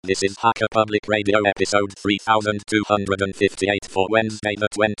This is Hacker Public Radio episode 3258 for Wednesday the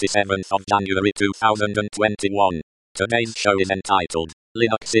 27th of January 2021. Today's show is entitled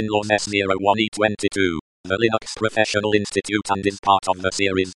Linux Inlaws S01E22. The Linux Professional Institute and is part of the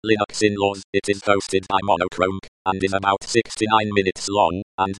series Linux Inlaws. It is hosted by Monochrome and is about 69 minutes long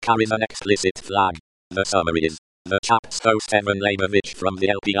and carries an explicit flag. The summary is the chap's host Evan Leibovich from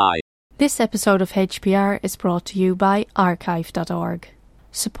the LPI. This episode of HPR is brought to you by archive.org.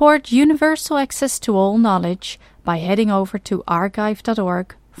 Support universal access to all knowledge by heading over to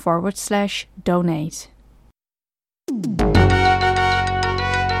archive.org/donate.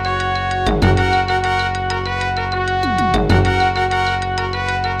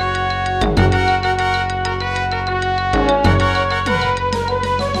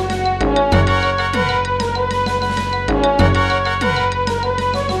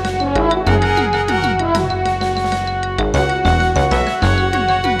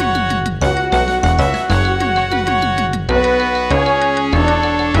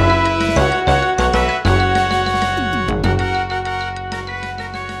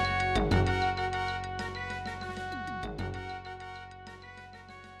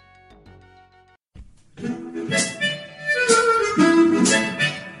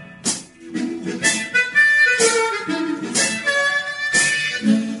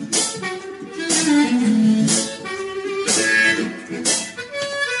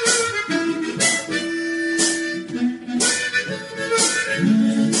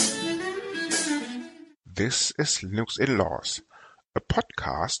 This is Linux Inlaws, a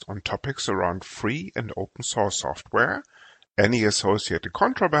podcast on topics around free and open source software, any associated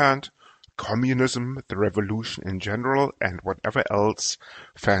contraband, communism, the revolution in general, and whatever else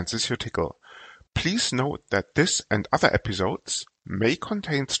fancies your tickle. Please note that this and other episodes may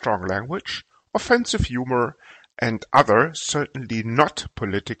contain strong language, offensive humor, and other certainly not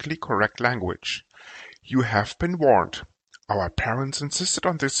politically correct language. You have been warned. Our parents insisted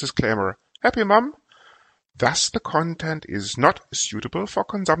on this disclaimer. Happy, Mum? Thus, the content is not suitable for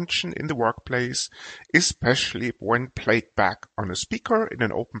consumption in the workplace, especially when played back on a speaker in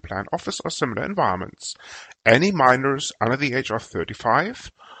an open plan office or similar environments. Any minors under the age of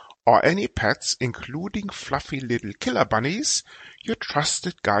 35, or any pets, including fluffy little killer bunnies, your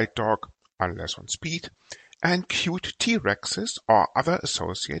trusted guide dog, unless on speed, and cute T-Rexes or other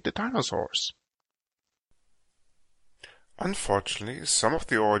associated dinosaurs. Unfortunately, some of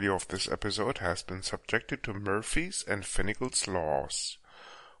the audio of this episode has been subjected to Murphy's and Finagle's laws.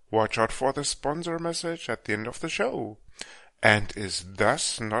 Watch out for the sponsor message at the end of the show, and is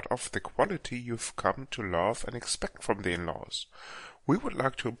thus not of the quality you've come to love and expect from the Inlaws. We would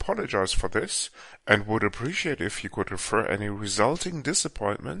like to apologize for this, and would appreciate if you could refer any resulting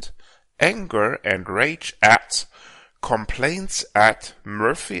disappointment, anger, and rage at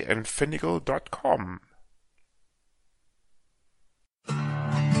complaints@murphyandfinagle.com.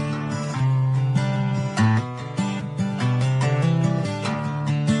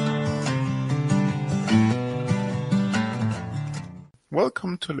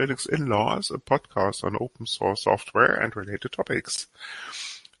 Welcome to Linux Inlaws, a podcast on open source software and related topics.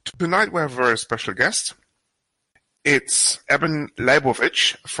 Tonight we have a very special guest. It's Evan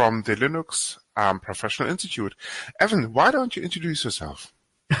Leibovich from the Linux Professional Institute. Evan, why don't you introduce yourself?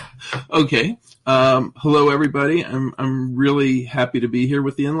 Okay. Hello, everybody. I'm really happy to be here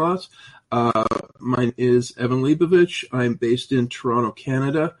with the Inlaws. Mine is Evan Leibovich. I'm based in Toronto,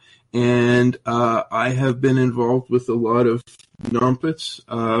 Canada, and I have been involved with a lot of nonprofits,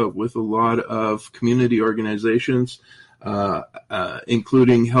 with a lot of community organizations,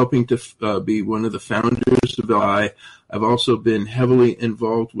 including helping to be one of the founders of LI. I've also been heavily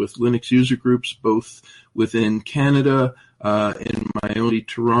involved with Linux user groups, both within Canada, in my own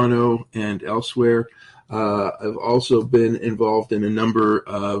Toronto and elsewhere. I've also been involved in a number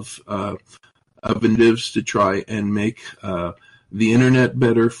of initiatives to try and make the internet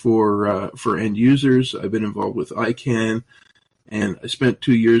better for end users. I've been involved with ICANN, and I spent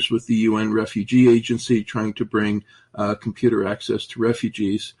 2 years with the UN Refugee Agency trying to bring computer access to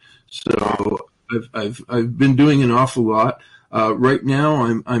refugees. So I've been doing an awful lot. Right now,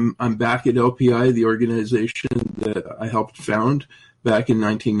 I'm back at LPI, the organization that I helped found back in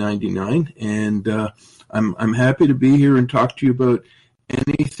 1999, and I'm happy to be here and talk to you about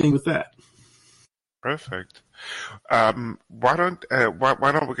anything with that. Perfect. Why don't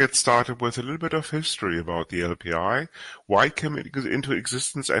we get started with a little bit of history about the LPI? Why it came into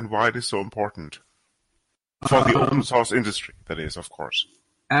existence and why it is so important for the open source industry? That is, of course.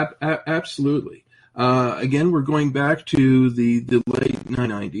 Absolutely. Again, we're going back to the late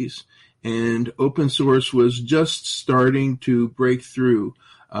 90s, and open source was just starting to break through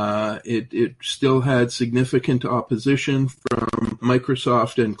It still had significant opposition from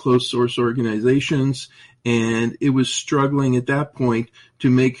Microsoft and closed source organizations, and it was struggling at that point to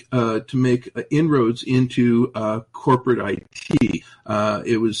make inroads into corporate IT.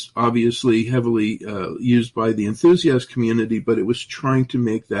 It was obviously heavily used by the enthusiast community, but it was trying to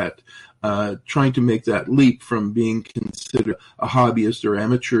make that leap from being considered a hobbyist or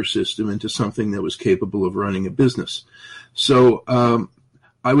amateur system into something that was capable of running a business. So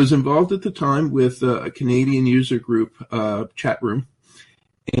I was involved at the time with a Canadian user group chat room,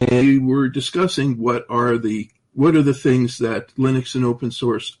 and we were discussing what are the things that Linux and open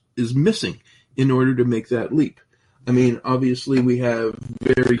source is missing in order to make that leap. I mean, obviously we have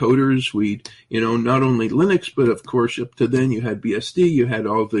very coders. Not only Linux, but of course up to then you had BSD, you had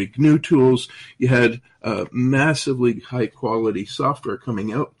all the GNU tools, you had massively high quality software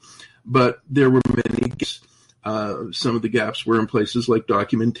coming out, but there were many gaps. Some of the gaps were in places like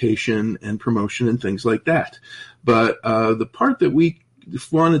documentation and promotion and things like that. But the part that we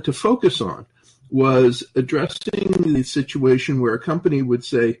wanted to focus on was addressing the situation where a company would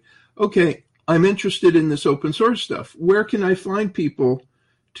say, okay, I'm interested in this open source stuff. Where can I find people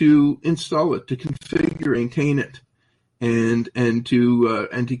to install it, to configure, maintain it, and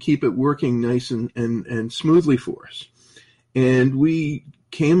to keep it working nice and smoothly for us? And we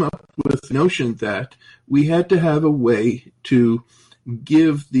came up with the notion that we had to have a way to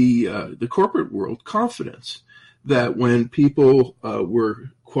give the corporate world confidence that when people were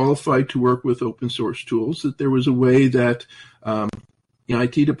qualified to work with open source tools, that there was a way that the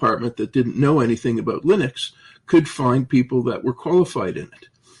IT department that didn't know anything about Linux could find people that were qualified in it.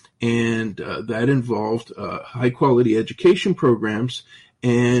 And that involved high-quality education programs,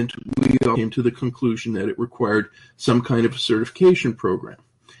 and we all came to the conclusion that it required some kind of a certification program.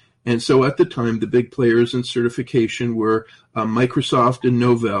 And so at the time, the big players in certification were Microsoft and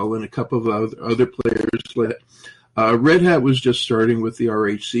Novell and a couple of other players. Red Hat was just starting with the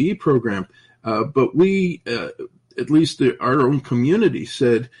RHCE program, but we, at least our own community,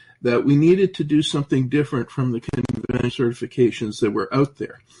 said that we needed to do something different from the conventional certifications that were out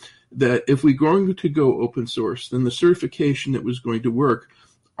there. That if we were going to go open source, then the certification that was going to work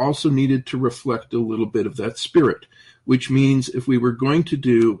also needed to reflect a little bit of that spirit, which means if we were going to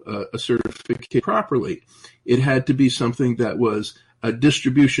do a certificate properly, it had to be something that was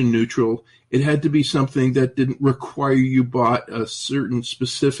distribution neutral. It had to be something that didn't require you bought a certain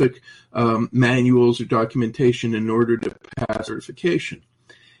specific manuals or documentation in order to pass certification.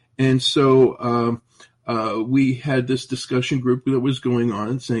 And so we had this discussion group that was going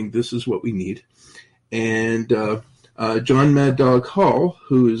on saying this is what we need. And John Mad Dog Hall,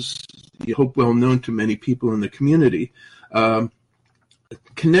 who is, I hope, well known to many people in the community,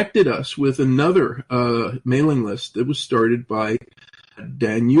 connected us with another mailing list that was started by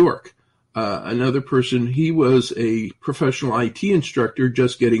Dan York, another person. He was a professional IT instructor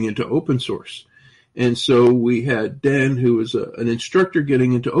just getting into open source. And so we had Dan, who was an instructor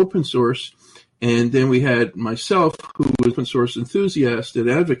getting into open source, and then we had myself, who was an open source enthusiast and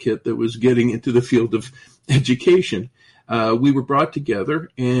advocate that was getting into the field of education. We were brought together,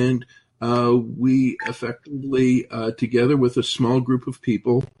 and we effectively, together with a small group of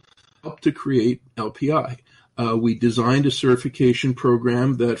people, helped to create LPI. We designed a certification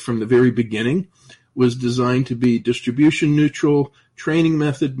program that from the very beginning was designed to be distribution neutral, training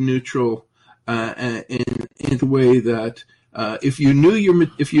method neutral, in a way that if you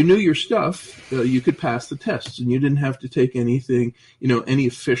knew your stuff, you could pass the tests, and you didn't have to take anything, any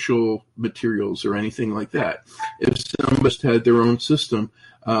official materials or anything like that. If some just had their own system,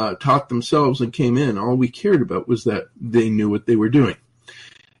 taught themselves and came in, all we cared about was that they knew what they were doing.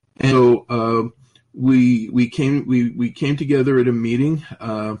 And so we came together at a meeting.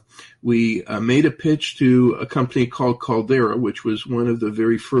 We made a pitch to a company called Caldera, which was one of the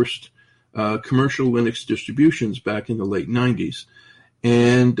very first commercial Linux distributions back in the late 90s.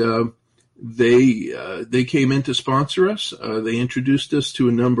 And they came in to sponsor us. They introduced us to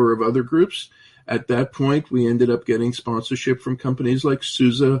a number of other groups. At that point, we ended up getting sponsorship from companies like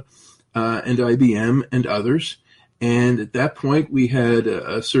SUSE and IBM and others. And at that point, we had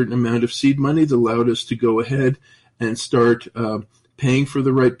a certain amount of seed money that allowed us to go ahead and start paying for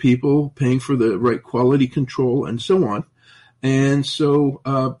the right people, paying for the right quality control, and so on. And so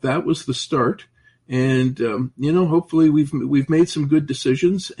that was the start. And hopefully we've made some good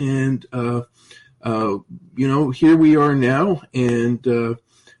decisions. And here we are now. And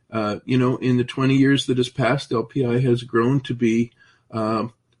in the 20 years that has passed, LPI has grown to be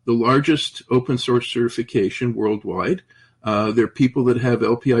the largest open source certification worldwide. There are people that have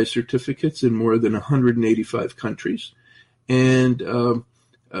LPI certificates in more than 185 countries. And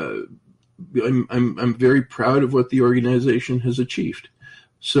I'm very proud of what the organization has achieved.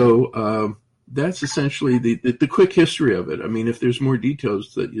 So that's essentially the quick history of it. I mean, if there's more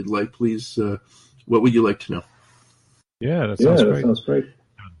details that you'd like, please, what would you like to know? Yeah, that sounds great. Sounds great.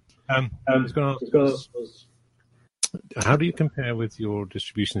 I was going to ask, how do you compare with your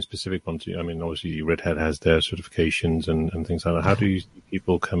distribution-specific ones? I mean, obviously, Red Hat has their certifications and things like that. How do you see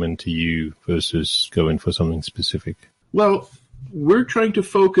people come into you versus go in for something specific? Well, we're trying to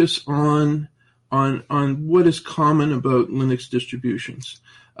focus on what is common about Linux distributions.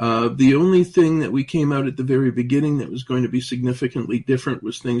 The only thing that we came out at the very beginning that was going to be significantly different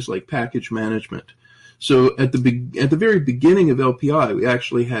was things like package management. So at the very beginning of LPI, we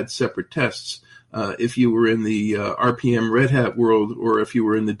actually had separate tests. If you were in the RPM Red Hat world or if you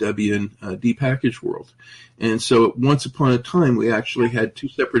were in the Debian depackage world. And so once upon a time, we actually had two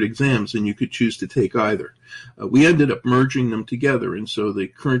separate exams, and you could choose to take either. We ended up merging them together, and so the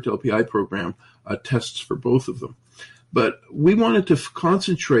current LPI program tests for both of them. But we wanted to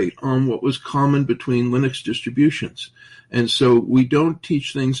concentrate on what was common between Linux distributions. And so we don't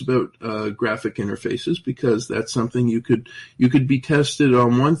teach things about graphic interfaces, because that's something you could be tested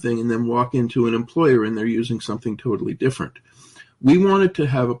on one thing and then walk into an employer and they're using something totally different. We wanted to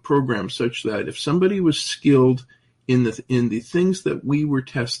have a program such that if somebody was skilled in the things that we were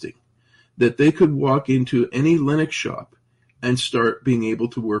testing, that they could walk into any Linux shop and start being able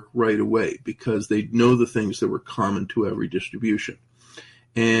to work right away, because they know the things that were common to every distribution.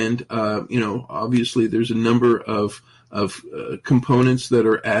 And obviously there's a number of components that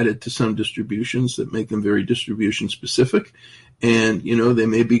are added to some distributions that make them very distribution specific, and they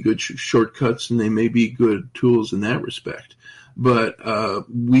may be good shortcuts and they may be good tools in that respect. But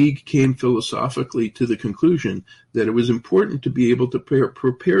we came philosophically to the conclusion that it was important to be able to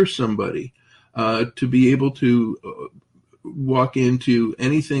prepare somebody to be able to walk into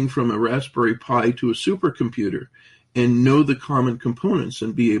anything from a Raspberry Pi to a supercomputer and know the common components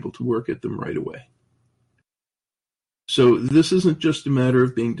and be able to work at them right away. So this isn't just a matter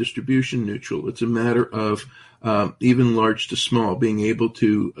of being distribution neutral. It's a matter of even large to small being able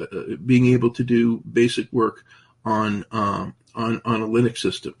to do basic work on a Linux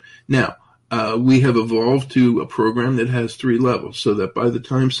system. Now, we have evolved to a program that has 3 levels, so that by the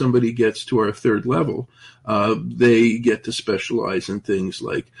time somebody gets to our 3rd level, they get to specialize in things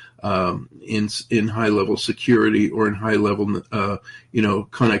like in high-level security or in high-level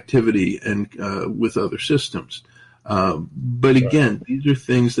connectivity and with other systems. But again, these are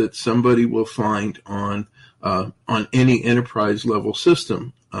things that somebody will find on any enterprise-level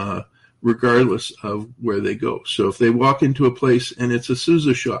system, regardless of where they go. So if they walk into a place and it's a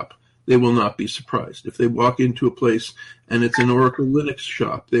SUSE shop, they will not be surprised. If they walk into a place and it's an Oracle Linux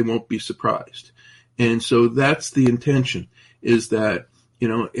shop, they won't be surprised. And so that's the intention, is that,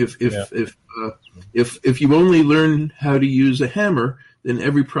 if you only learn how to use a hammer, then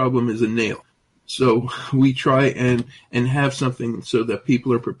every problem is a nail. So we try and have something so that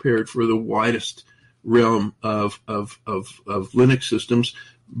people are prepared for the widest realm of Linux systems.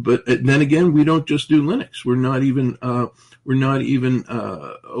 But then again, we don't just do Linux. We're not even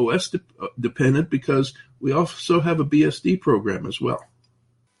OS dependent, because we also have a BSD program as well.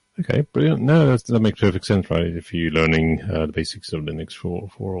 Okay, brilliant. No, that makes perfect sense, right? If you're learning the basics of Linux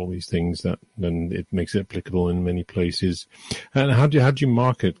for all these things, then it makes it applicable in many places. And how do you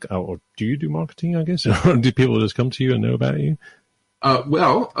market, or do you do marketing, I guess? Or do people just come to you and know about you?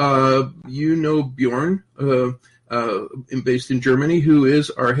 Bjorn, based in Germany, who is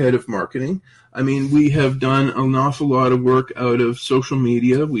our head of marketing. I mean, we have done an awful lot of work out of social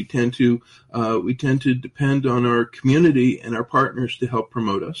media. We tend to depend on our community and our partners to help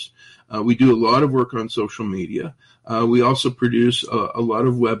promote us. We do a lot of work on social media. We also produce a lot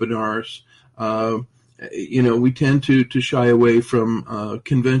of webinars. We tend to shy away from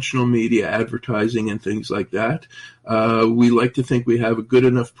conventional media advertising and things like that. We like to think we have a good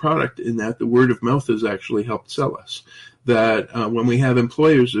enough product in that the word of mouth has actually helped sell us. That when we have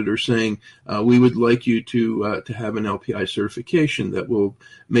employers that are saying, we would like you to have an LPI certification that will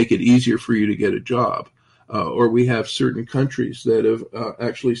make it easier for you to get a job. Or we have certain countries that have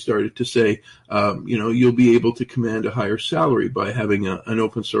actually started to say, you'll be able to command a higher salary by having an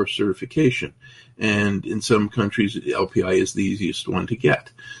open source certification. And in some countries, LPI is the easiest one to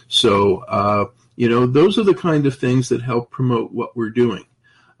get. So, those are the kind of things that help promote what we're doing.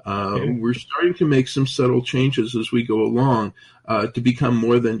 We're starting to make some subtle changes as we go along to become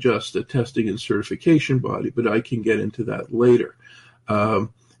more than just a testing and certification body, but I can get into that later.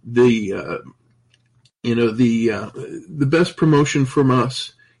 The best promotion from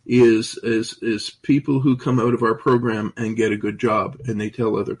us is people who come out of our program and get a good job, and they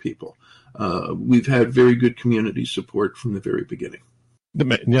tell other people. We've had very good community support from the very beginning.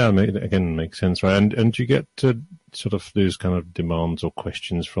 Yeah, again, makes sense, right? And you get sort of those kind of demands or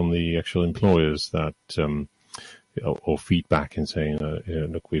questions from the actual employers that, or feedback and saying,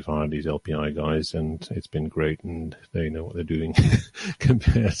 look, we've hired these LPI guys and it's been great and they know what they're doing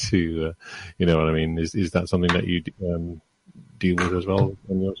compared to, you know what I mean? Is that something that you deal with as well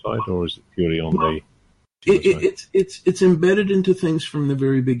on your side, or is it purely on the... It's embedded into things from the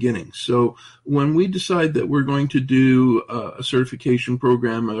very beginning. So when we decide that we're going to do a certification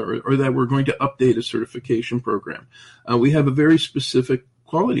program or that we're going to update a certification program, we have a very specific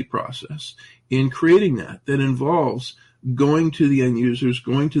quality process in creating that involves going to the end users,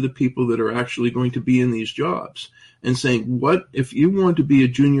 going to the people that are actually going to be in these jobs and saying, what, if you want to be a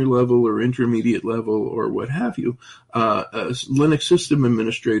junior level or intermediate level or what have you, a Linux system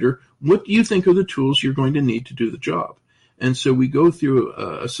administrator, what do you think are the tools you're going to need to do the job? And so we go through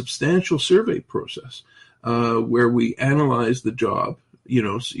a substantial survey process where we analyze the job. You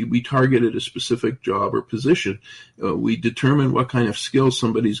know, we targeted a specific job or position. We determine what kind of skills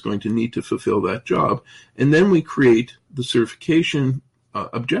somebody's going to need to fulfill that job. And then we create the certification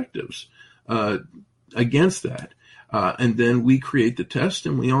objectives against that. And then we create the test,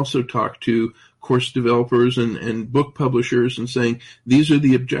 and we also talk to course developers and book publishers and saying, these are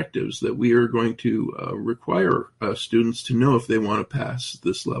the objectives that we are going to require students to know if they want to pass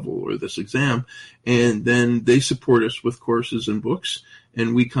this level or this exam. And then they support us with courses and books,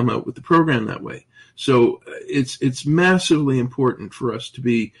 and we come out with the program that way. So it's massively important for us to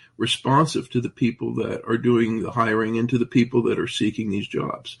be responsive to the people that are doing the hiring and to the people that are seeking these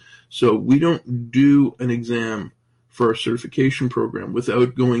jobs. So we don't do an exam for our certification program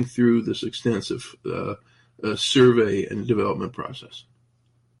without going through this extensive survey and development process.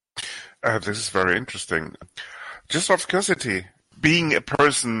 This is very interesting. Just out of curiosity, being a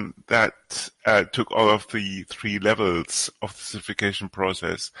person that took all of the 3 levels of the certification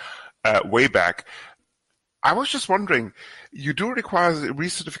process way back, I was just wondering, you do require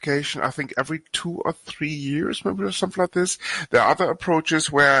recertification, I think, every 2 or 3 years, maybe, or something like this. There are other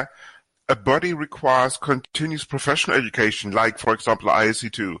approaches where a body requires continuous professional education, like, for example,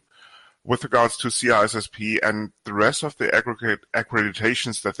 ISC2, with regards to CISSP and the rest of the aggregate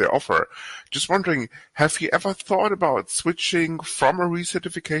accreditations that they offer. Just wondering, have you ever thought about switching from a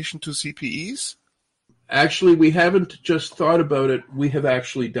recertification to CPEs? Actually, we haven't just thought about it. We have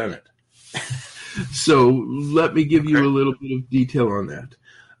actually done it. So let me give you a little bit of detail on that.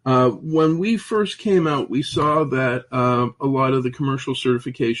 When we first came out, we saw that a lot of the commercial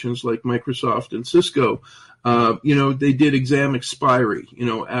certifications like Microsoft and Cisco, they did exam expiry,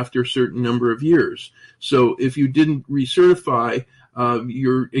 after a certain number of years. So if you didn't recertify,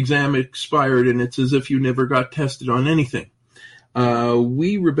 your exam expired and it's as if you never got tested on anything.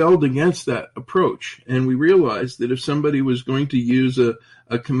 We rebelled against that approach, and we realized that if somebody was going to use a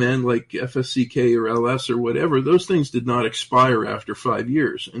command like FSCK or LS or whatever, those things did not expire after 5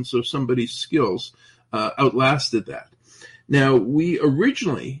 years, and so somebody's skills outlasted that. Now, we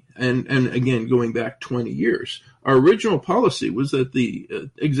originally, and again, going back 20 years, our original policy was that the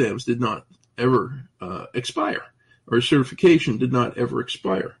exams did not ever expire, or certification did not ever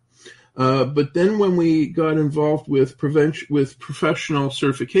expire. But then when we got involved with professional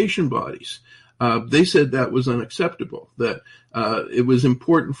certification bodies, they said that was unacceptable, that it was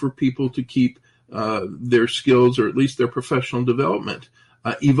important for people to keep their skills, or at least their professional development,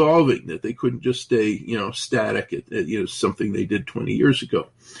 evolving, that they couldn't just stay, static at something they did 20 years ago.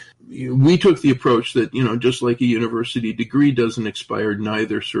 We took the approach that, just like a university degree doesn't expire,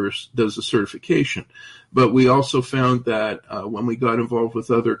 neither does a certification. But we also found that when we got involved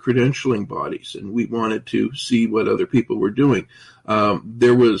with other credentialing bodies and we wanted to see what other people were doing,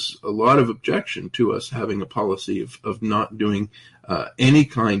 there was a lot of objection to us having a policy of not doing any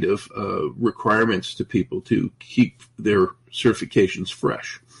kind of requirements to people to keep their certifications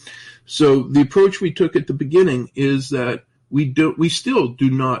fresh. So the approach we took at the beginning is that we still do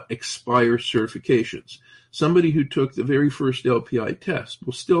not expire certifications. Somebody who took the very first LPI test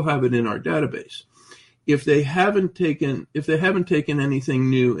will still have it in our database. If they haven't taken anything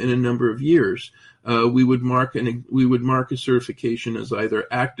new in a number of years, we would mark a certification as either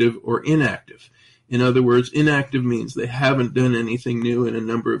active or inactive. In other words, inactive means they haven't done anything new in a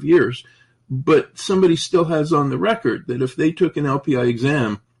number of years, but somebody still has on the record that if they took an LPI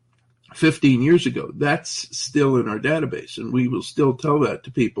exam 15 years ago, that's still in our database, and we will still tell that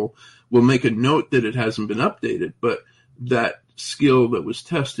to people. We'll make a note that it hasn't been updated, but that skill that was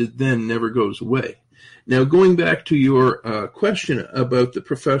tested then never goes away. Now, going back to your question about the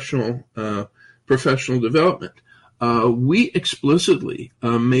professional development, we explicitly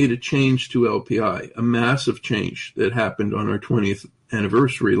made a change to LPI, a massive change that happened on our 20th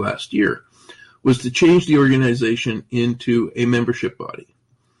anniversary last year, was to change the organization into a membership body.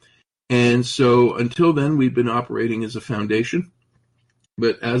 And so until then, we've been operating as a foundation.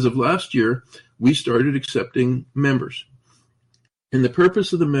 But as of last year, we started accepting members. And the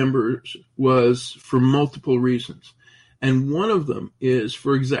purpose of the members was for multiple reasons. And one of them is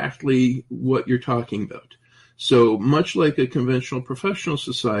for exactly what you're talking about. So much like a conventional professional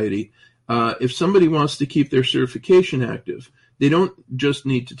society, if somebody wants to keep their certification active, they don't just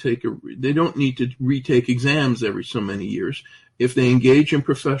need to they don't need to retake exams every so many years. If they engage in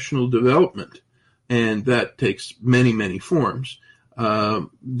professional development, and that takes many, many forms,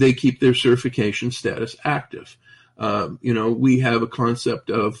 they keep their certification status active. We have a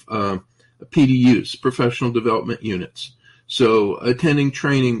concept of PDUs, professional development units. So attending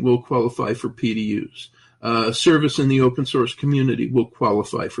training will qualify for PDUs. Service in the open source community will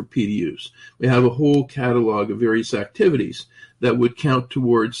qualify for PDUs. We have a whole catalog of various activities that would count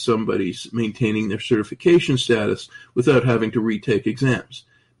towards somebody's maintaining their certification status without having to retake exams.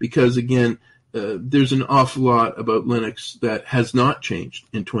 Because again, there's an awful lot about Linux that has not changed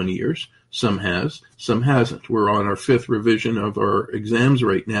in 20 years. Some has, some hasn't. We're on our 5th revision of our exams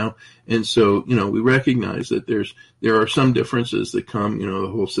right now. And so, we recognize that there are some differences that come, the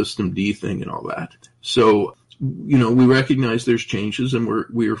whole System D thing and all that. So, we recognize there's changes, and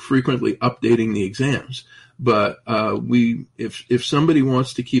we're frequently updating the exams. But if somebody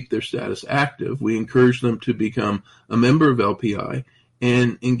wants to keep their status active, we encourage them to become a member of LPI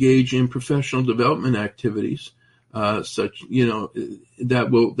and engage in professional development activities, such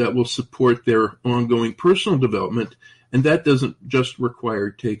that will support their ongoing personal development. And that doesn't just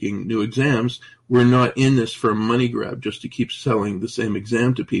require taking new exams. We're not in this for a money grab just to keep selling the same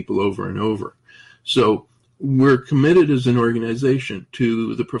exam to people over and over. So we're committed as an organization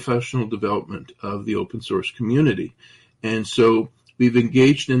to the professional development of the open source community. And so we've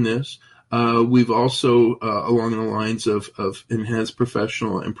engaged in this. We've also, along the lines of enhanced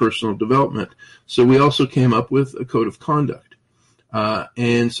professional and personal development, so we also came up with a code of conduct.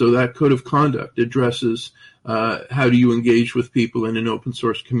 And so that code of conduct addresses how do you engage with people in an open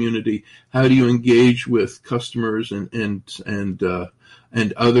source community? How do you engage with customers and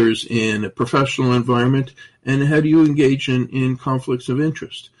others in a professional environment? And how do you engage in conflicts of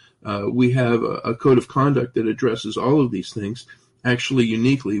interest? We have a code of conduct that addresses all of these things. Actually,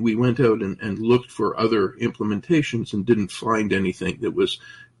 uniquely, we went out and looked for other implementations and didn't find anything that was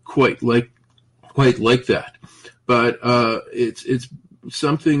quite like that. But it's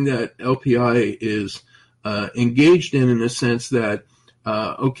something that LPI is engaged in the sense that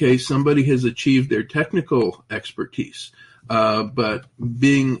somebody has achieved their technical expertise, but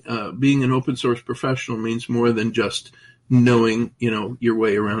being an open source professional means more than just knowing your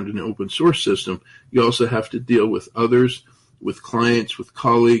way around an open source system. You also have to deal with others, with clients, with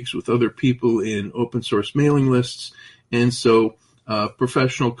colleagues, with other people in open source mailing lists. And so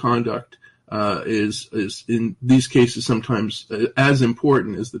professional conduct is in these cases sometimes as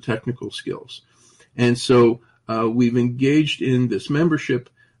important as the technical skills. And so we've engaged in this membership.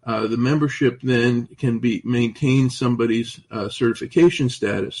 The membership then can maintain somebody's certification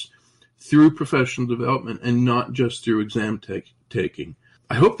status through professional development and not just through exam taking.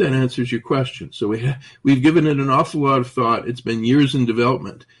 I hope that answers your question. So we've given it an awful lot of thought. It's been years in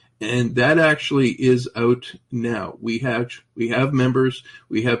development, and that actually is out now. We have members,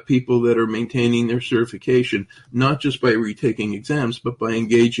 we have people that are maintaining their certification, not just by retaking exams, but by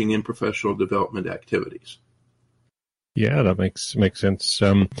engaging in professional development activities. Yeah, that makes sense.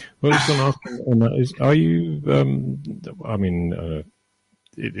 What I was going to ask on that is, are you?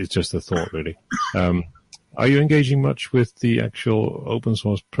 It's just a thought, really. Are you engaging much with the actual open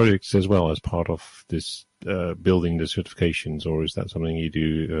source projects as well as part of this building the certifications, or is that something you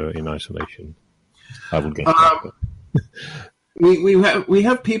do in isolation? I would guess. We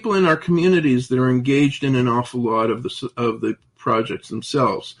have people in our communities that are engaged in an awful lot of the projects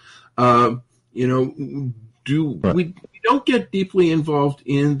themselves. We don't get deeply involved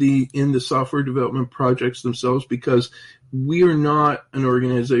in the software development projects themselves because we are not an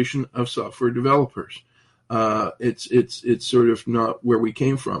organization of software developers. It's sort of not where we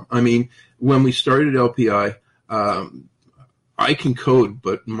came from. I mean, when we started LPI, I can code,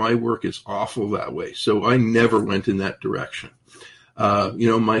 but my work is awful that way. So I never went in that direction.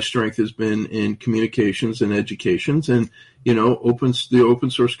 My strength has been in communications and educations, and the open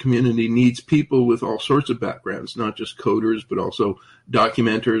source community needs people with all sorts of backgrounds, not just coders, but also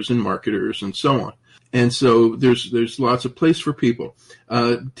documenters and marketers and so on. And so there's lots of place for people.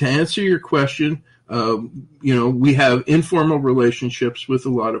 To answer your question, we have informal relationships with a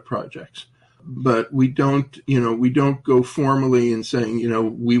lot of projects, but we don't go formally in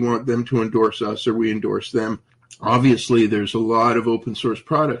saying, we want them to endorse us or we endorse them. Obviously, there's a lot of open source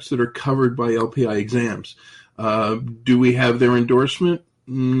products that are covered by LPI exams. Do we have their endorsement?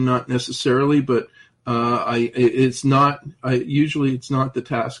 Not necessarily, but usually it's not the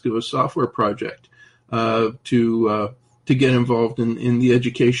task of a software project to get involved in the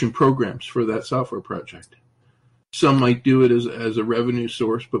education programs for that software project. Some might do it as a revenue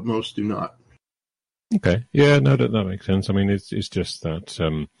source, but most do not. Okay. Yeah, no, that makes sense. I mean, it's just that,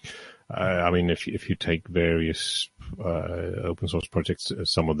 if you take various open source projects,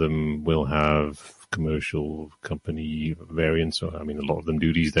 some of them will have commercial company variants. A lot of them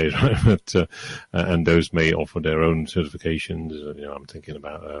do these days, right? But, and those may offer their own certifications. I'm thinking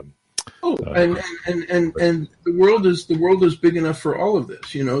about. And the world is big enough for all of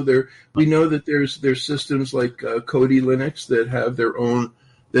this. We know that there's systems like Kodi Linux that have their own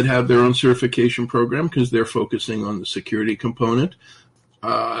certification program because they're focusing on the security component.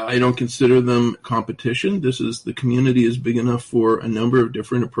 I don't consider them competition. The community is big enough for a number of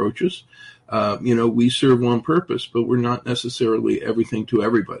different approaches. We serve one purpose, but we're not necessarily everything to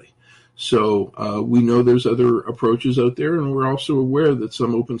everybody. So we know there's other approaches out there, and we're also aware that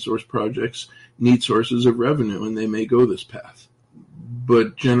some open source projects need sources of revenue, and they may go this path.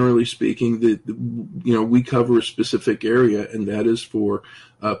 But generally speaking, we cover a specific area, and that is for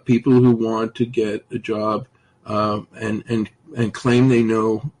people who want to get a job and claim they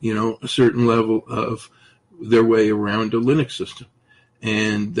know a certain level of their way around a Linux system.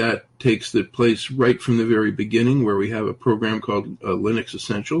 And that takes the place right from the very beginning, where we have a program called Linux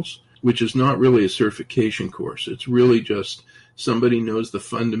Essentials, which is not really a certification course. It's really just somebody knows the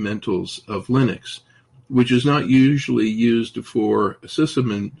fundamentals of Linux, which is not usually used for a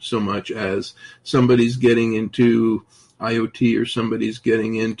sysadmin so much as somebody's getting into IoT, or somebody's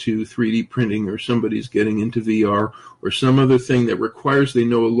getting into 3D printing, or somebody's getting into VR, or some other thing that requires they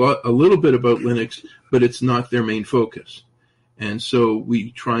know a little bit about Linux, but it's not their main focus. And so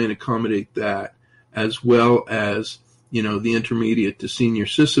we try and accommodate that, as well as the intermediate to senior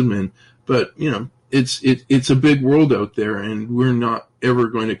sysadmin. But it's a big world out there, and we're not ever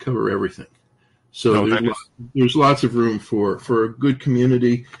going to cover everything. So there's lots of room for a good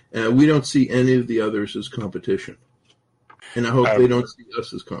community. We don't see any of the others as competition. And I hope they don't see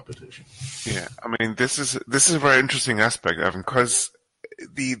us as competition. Yeah, this is a very interesting aspect, Evan, because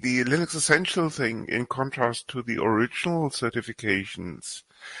the Linux Essential thing, in contrast to the original certifications,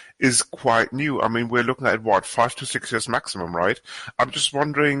 is quite new. We're looking at 5 to 6 years maximum, right? I'm just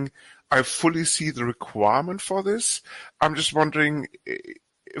wondering, I fully see the requirement for this. I'm just wondering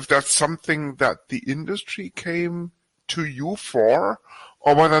if that's something that the industry came to you for,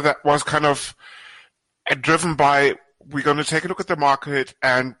 or whether that was kind of driven by, we're going to take a look at the market,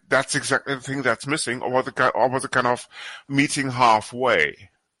 and that's exactly the thing that's missing, or was it kind of meeting halfway,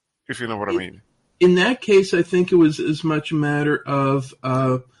 if you know what I mean? In that case, I think it was as much a matter of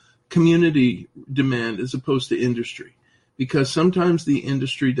community demand as opposed to industry, because sometimes the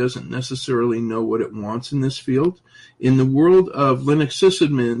industry doesn't necessarily know what it wants in this field. In the world of Linux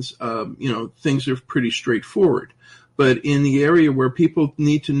sysadmins, things are pretty straightforward. But in the area where people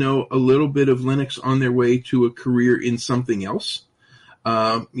need to know a little bit of Linux on their way to a career in something else,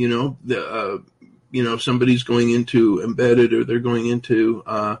 somebody's going into embedded, or they're going into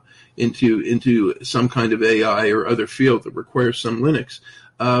some kind of AI or other field that requires some Linux.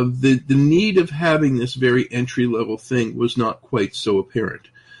 The need of having this very entry level thing was not quite so apparent.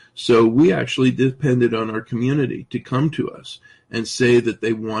 So we actually depended on our community to come to us and say that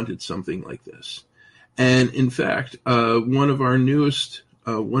they wanted something like this. And in fact, one of our newest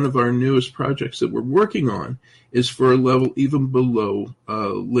projects that we're working on is for a level even below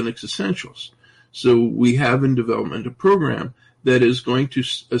Linux Essentials. So we have in development a program that is going to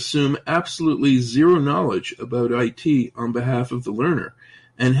assume absolutely zero knowledge about IT on behalf of the learner,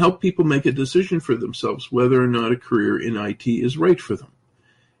 and help people make a decision for themselves whether or not a career in IT is right for them.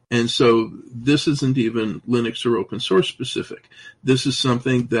 And so this isn't even Linux or open source specific. This is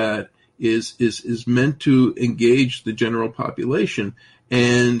something that is meant to engage the general population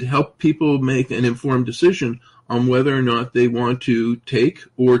and help people make an informed decision on whether or not they want to take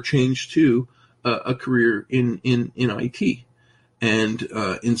or change to a career in IT. And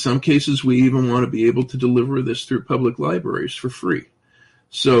in some cases, we even want to be able to deliver this through public libraries for free.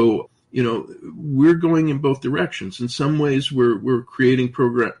 So, we're going in both directions. In some ways, we're creating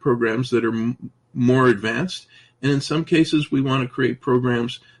programs that are more advanced. And in some cases, we want to create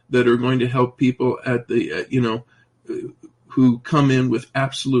programs that are going to help people at the, who come in with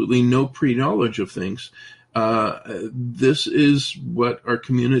absolutely no pre-knowledge of things. This is what our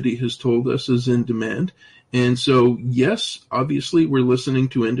community has told us is in demand. And so, yes, obviously, we're listening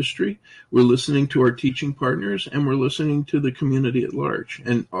to industry, we're listening to our teaching partners, and we're listening to the community at large.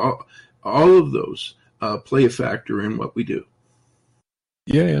 And all of those play a factor in what we do.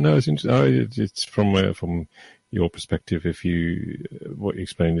 Yeah, no, it's interesting. It's from your perspective. What you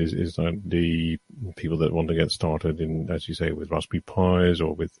explained is like the people that want to get started in, as you say, with Raspberry Pis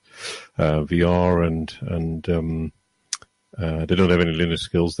or with VR, and they don't have any Linux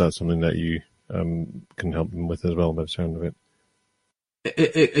skills. That's something that you can help them with as well, by the sound of it.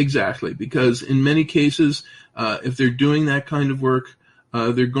 Exactly, because in many cases, if they're doing that kind of work,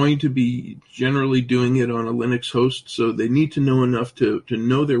 they're going to be generally doing it on a Linux host, so they need to know enough to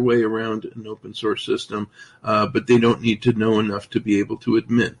know their way around an open source system, but they don't need to know enough to be able to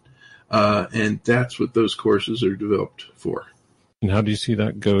admin. And that's what those courses are developed for. And how do you see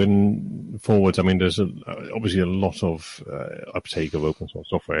that going forwards? I mean, there's obviously a lot of uptake of open source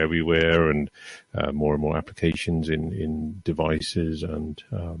software everywhere, and more and more applications in devices and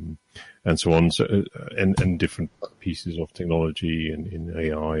so on. So, and different pieces of technology and in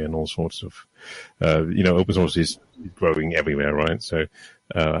AI and all sorts of, open source is growing everywhere, right? So,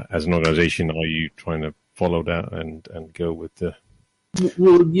 as an organization, are you trying to follow that and go with the?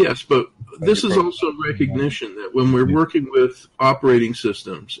 Well, yes, but this is also recognition that when we're working with operating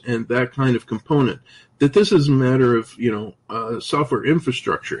systems and that kind of component, that this is a matter of, software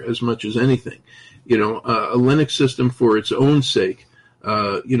infrastructure as much as anything. A Linux system for its own sake,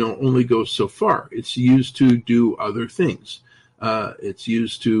 only goes so far. It's used to do other things. It's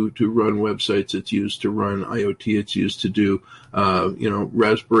used to run websites. It's used to run IoT. It's used to do,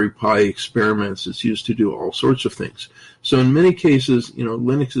 Raspberry Pi experiments. It's used to do all sorts of things. So in many cases,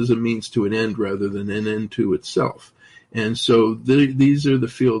 Linux is a means to an end rather than an end to itself. And so these are the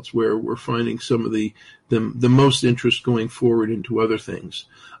fields where we're finding some of the most interest going forward into other things.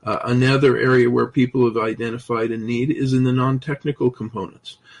 Another area where people have identified a need is in the non-technical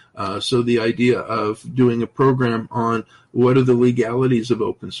components. So the idea of doing a program on what are the legalities of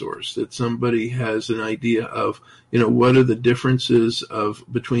open source, that somebody has an idea of, what are the differences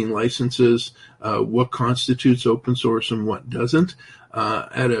between licenses, what constitutes open source and what doesn't,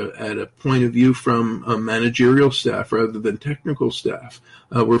 at a point of view from managerial staff rather than technical staff.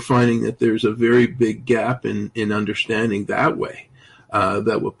 We're finding that there's a very big gap in understanding that way,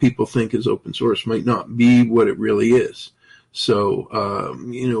 that what people think is open source might not be what it really is. So,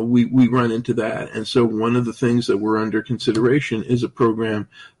 we run into that. And so one of the things that we're under consideration is a program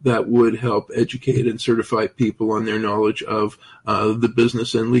that would help educate and certify people on their knowledge of the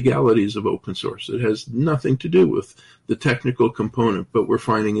business and legalities of open source. It has nothing to do with the technical component, but we're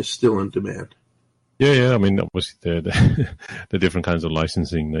finding is still in demand. Yeah. I mean, obviously the different kinds of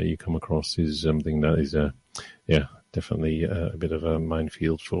licensing that you come across is something that is, definitely a bit of a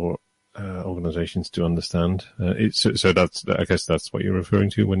minefield for organizations to understand. So that's, I guess that's what you're referring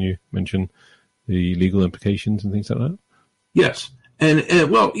to when you mention the legal implications and things like that? Yes.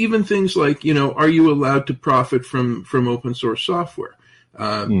 And well, even things like, are you allowed to profit from open source software?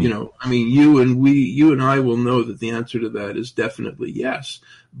 You and I will know that the answer to that is definitely yes.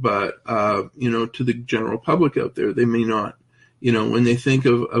 But, to the general public out there, they may not. When they think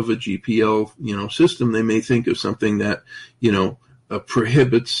of a GPL, system, they may think of something that,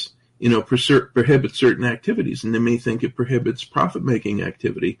 prohibits certain activities, and they may think it prohibits profit-making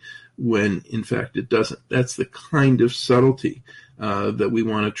activity when, in fact, it doesn't. That's the kind of subtlety that we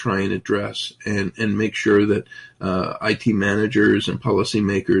want to try and address and make sure that IT managers and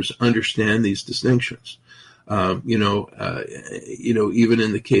policymakers understand these distinctions. Even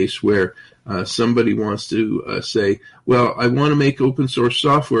in the case where somebody wants to say, well, I want to make open source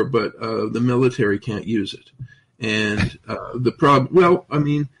software, but the military can't use it. And the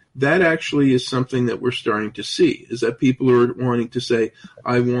problem, that actually is something that we're starting to see, is that people are wanting to say,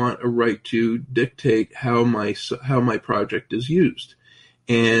 I want a right to dictate how my project is used.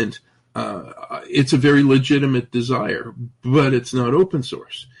 And it's a very legitimate desire, but it's not open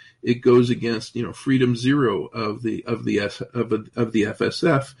source. It goes against, freedom zero of the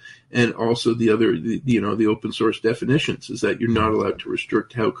FSF, and also the other, the open source definitions, is that you're not allowed to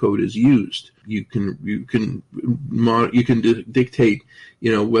restrict how code is used. You can dictate,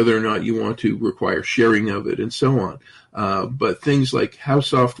 whether or not you want to require sharing of it and so on. But things like how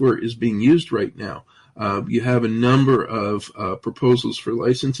software is being used right now, you have a number of proposals for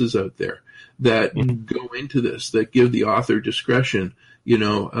licenses out there that go into this, that give the author discretion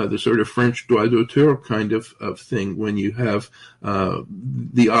the sort of French droit d'auteur kind of thing, when you have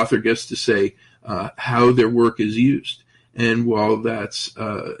the author gets to say how their work is used. And while that's,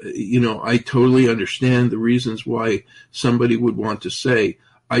 I totally understand the reasons why somebody would want to say,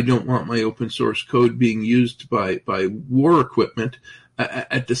 I don't want my open source code being used by war equipment.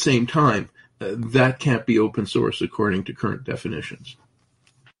 At the same time, that can't be open source according to current definitions.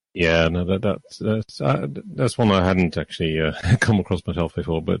 Yeah, no, that's one I hadn't actually come across myself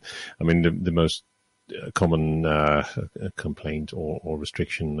before. But I mean, the most common complaint or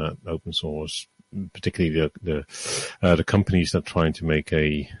restriction that open source, particularly the companies that are trying to make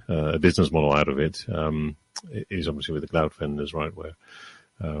a business model out of it, is obviously with the cloud vendors, right? Where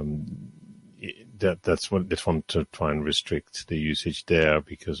that's what they want to try and restrict the usage there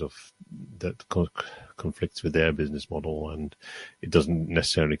because of that conflicts with their business model, and it doesn't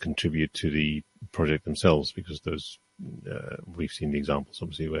necessarily contribute to the project themselves, because those we've seen the examples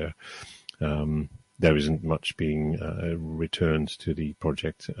obviously where there isn't much being returned to the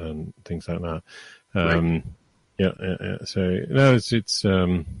project and things like that. Right. So no, that's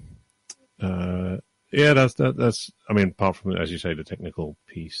I mean, apart from, as you say, the technical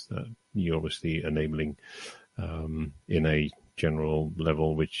piece that you're obviously enabling in a general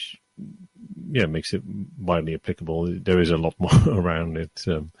level, which makes it widely applicable. There is a lot more around it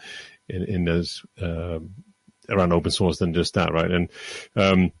in those around open source than just that, right? And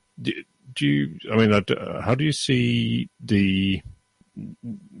how do you see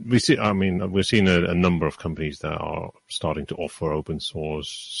we're seeing a number of companies that are starting to offer open source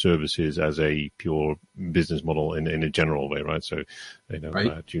services as a pure business model in a general way, right? So,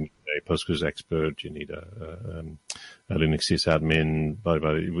 right. You need a Postgres expert, you need a Linux sysadmin, but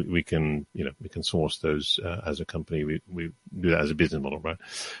we can source those as a company. We do that as a business model, right?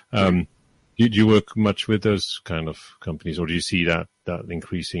 Do you work much with those kind of companies, or do you see that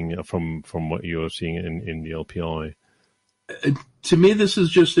increasing from what you're seeing in the LPI? To me, this is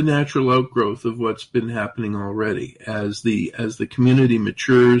just a natural outgrowth of what's been happening already. As the community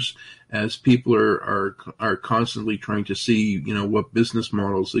matures, as people are constantly trying to see, what business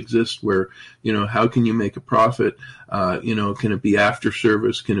models exist, where, how can you make a profit? Can it be after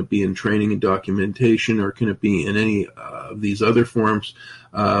service? Can it be in training and documentation, or can it be in any of these other forms?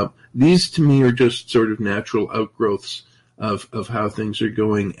 These to me are just sort of natural outgrowths of how things are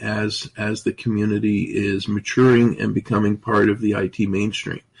going as the community is maturing and becoming part of the IT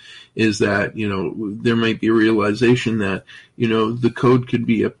mainstream. Is that, there might be a realization that, the code could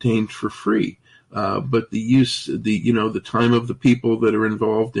be obtained for free. But the time of the people that are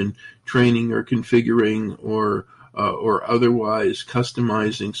involved in training or configuring or otherwise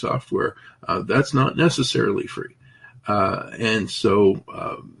customizing software, that's not necessarily free. And so,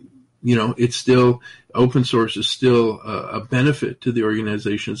 it's still, open source is still a benefit to the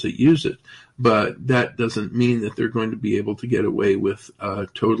organizations that use it, but that doesn't mean that they're going to be able to get away with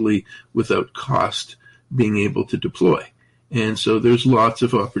totally without cost being able to deploy. And so there's lots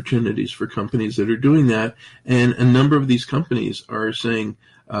of opportunities for companies that are doing that, and a number of these companies are saying,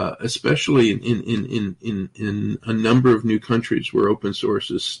 especially in a number of new countries where open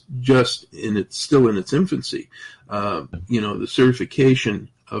source is still in its infancy, the certification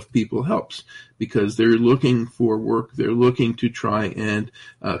of people helps, because they're looking for work. They're looking to try and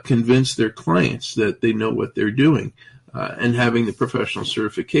convince their clients that they know what they're doing, and having the professional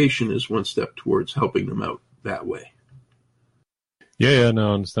certification is one step towards helping them out that way. Yeah, no,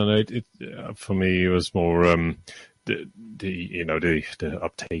 I understand. It for me, it was more the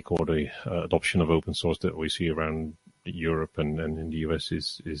uptake or the adoption of open source that we see around Europe and in the US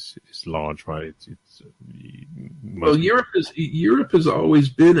is large, right? Well, Europe has always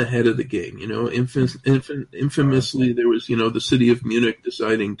been ahead of the game. Infamously, there was the city of Munich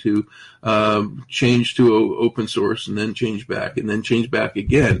deciding to change to open source and then change back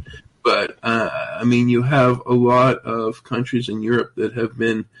again. But you have a lot of countries in Europe that have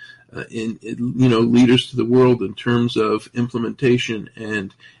been leaders to the world in terms of implementation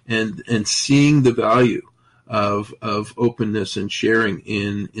and seeing the value of openness and sharing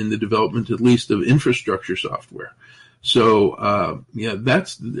in the development, at least, of infrastructure software. So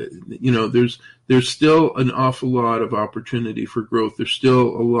that's there's still an awful lot of opportunity for growth. There's still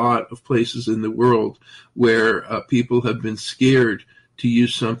a lot of places in the world where people have been scared to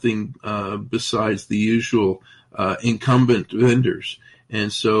use something besides the usual incumbent vendors.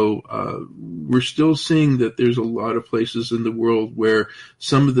 And so we're still seeing that there's a lot of places in the world where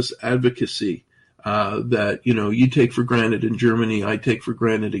some of this advocacy that you take for granted in Germany, I take for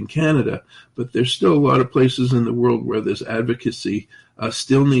granted in Canada, but there's still a lot of places in the world where this advocacy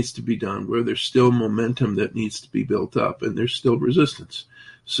still needs to be done, where there's still momentum that needs to be built up, and there's still resistance.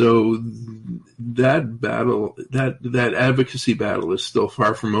 So that battle, that advocacy battle, is still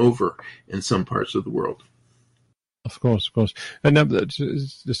far from over in some parts of the world. Of course. And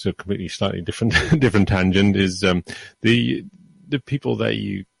just a completely slightly different tangent is the people that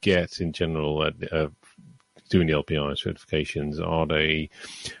you get in general at doing the LPI certifications. Are they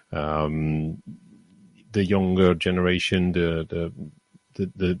the younger generation, the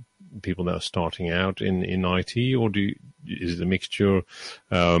people that are starting out in IT, or is it a mixture?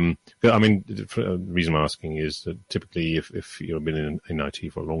 I mean, the reason I'm asking is that typically if you've been in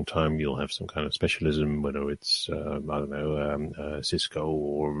IT for a long time, you'll have some kind of specialism, whether it's, Cisco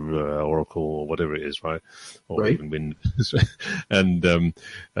or Oracle or whatever it is, right? Or right. even Windows. And,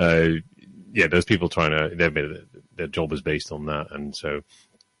 those people their job is based on that. And so,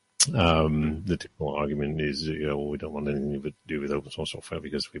 the typical argument is, we don't want anything to do with open source software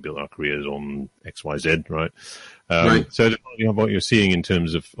because we built our careers on XYZ, right? Right. So what you're seeing in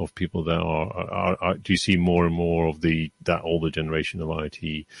terms of people that are, do you see more and more of that older generation of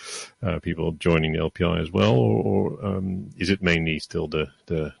IT people joining the LPI as well, or is it mainly still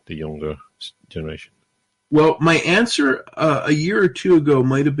the younger generation? Well, my answer a year or two ago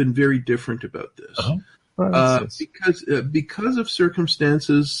might have been very different about this. Uh-huh. Because of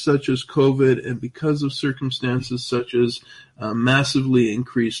circumstances such as COVID, and because of circumstances such as massively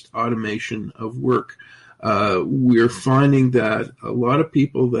increased automation of work, we're finding that a lot of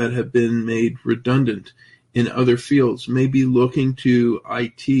people that have been made redundant in other fields may be looking to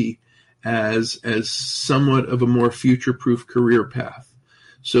IT as somewhat of a more future-proof career path.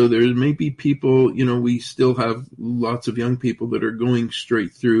 So there may be people, we still have lots of young people that are going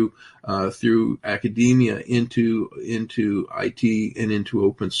straight through academia into IT and into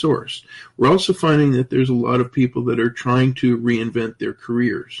open source. We're also finding that there's a lot of people that are trying to reinvent their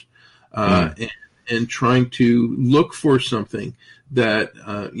careers, and trying to look for something that,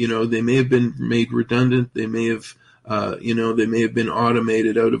 they may have been made redundant. They may have, been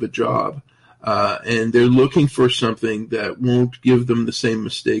automated out of a job. And they're looking for something that won't give them the same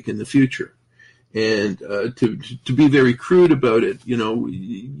mistake in the future. And to be very crude about it,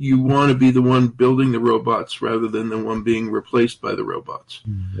 you want to be the one building the robots rather than the one being replaced by the robots.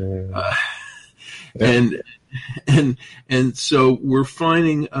 And so we're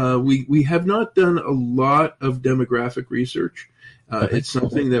finding we have not done a lot of demographic research. It's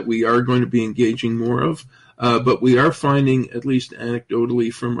something that we are going to be engaging more of. But we are finding, at least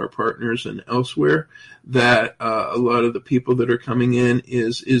anecdotally from our partners and elsewhere, that a lot of the people that are coming in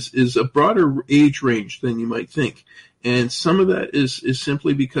is a broader age range than you might think. And some of that is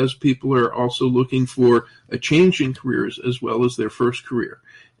simply because people are also looking for a change in careers as well as their first career.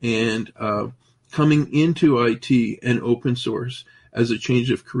 And coming into IT and open source as a change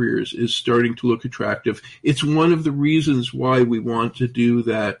of careers is starting to look attractive. It's one of the reasons why we want to do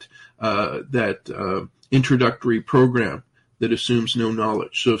that introductory program that assumes no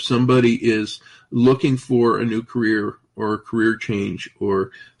knowledge. So if somebody is looking for a new career or a career change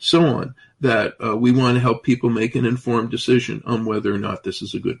or so on, that we want to help people make an informed decision on whether or not this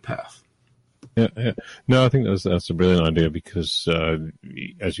is a good path. Yeah. No, I think that's a brilliant idea because,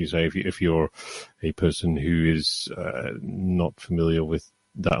 as you say, if you're a person who is not familiar with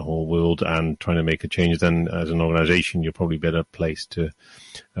that whole world and trying to make a change, then as an organization, you're probably better placed to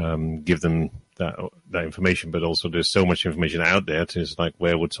give them that information. But also, there's so much information out there. It's like,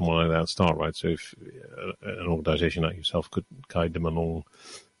 where would someone like that start, right? So if an organization like yourself could guide them along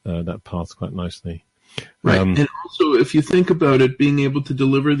that path quite nicely. Right. And also, if you think about it, being able to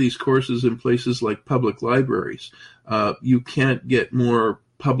deliver these courses in places like public libraries, you can't get more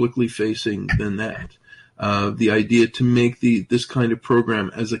publicly facing than that. The idea to make this kind of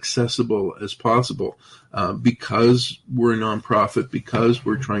program as accessible as possible, because we're a nonprofit, because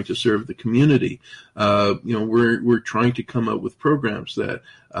we're trying to serve the community. We're trying to come up with programs that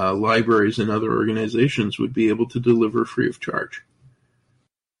libraries and other organizations would be able to deliver free of charge.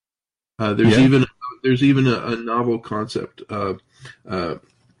 There's even a novel concept called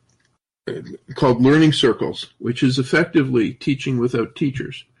learning circles, which is effectively teaching without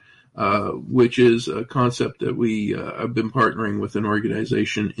teachers. Which is a concept that we have been partnering with an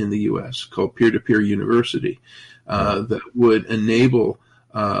organization in the U.S. called Peer-to-Peer University that would enable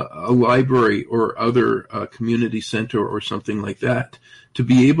a library or other community center or something like that to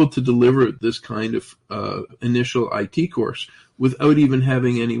be able to deliver this kind of initial IT course without even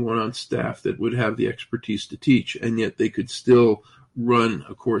having anyone on staff that would have the expertise to teach, and yet they could still run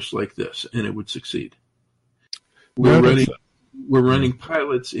a course like this and it would succeed. We're running We're running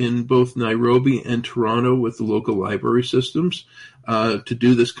pilots in both Nairobi and Toronto with the local library systems to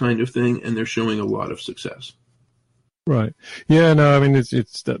do this kind of thing, and they're showing a lot of success. Right. Yeah. No. I mean,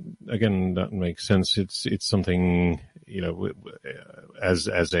 it's that again. That makes sense. It's something, you know, as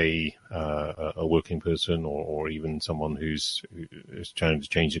a working person or even someone who's trying to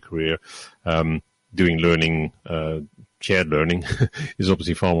change a career, doing learning, shared learning is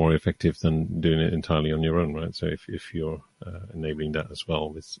obviously far more effective than doing it entirely on your own, right? So if you're enabling that as well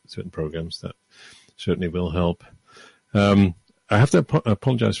with certain programs, that certainly will help. I have to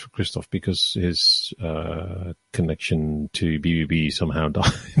apologize for Christoph because his connection to BBB somehow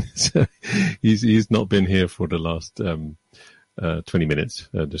died. So he's not been here for the last 20 minutes,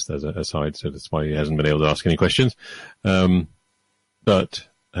 just as an aside. So that's why he hasn't been able to ask any questions. But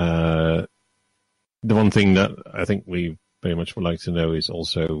the one thing that I think we very much would like to know is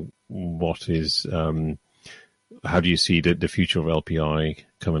also what is how do you see the future of LPI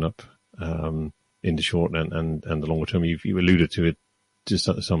coming up? In the short and the longer term. You alluded to it to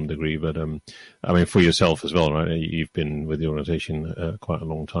some degree, but I mean, for yourself as well, right? You've been with the organization quite a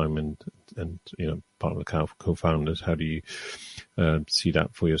long time, and you know, part of the co-founders. How do you see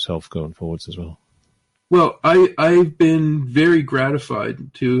that for yourself going forwards as well? Well, I've been very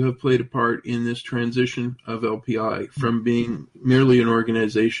gratified to have played a part in this transition of LPI from being merely an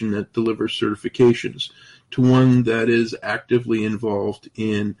organization that delivers certifications to one that is actively involved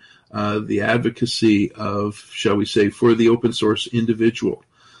in the advocacy of, shall we say, for the open source individual.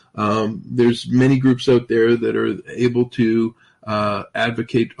 There's many groups out there that are able to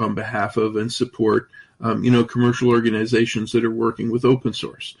advocate on behalf of and support, commercial organizations that are working with open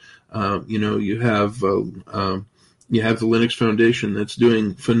source. You have the Linux Foundation that's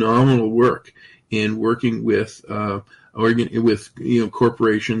doing phenomenal work in working with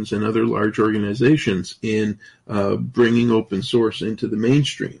corporations and other large organizations in bringing open source into the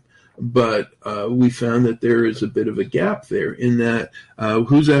mainstream. But we found that there is a bit of a gap there in that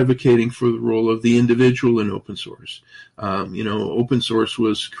who's advocating for the role of the individual in open source? Open source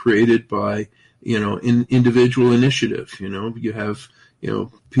was created by, in individual initiative. You have,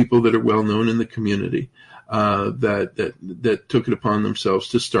 people that are well known in the community that took it upon themselves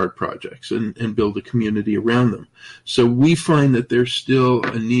to start projects and build a community around them. So we find that there's still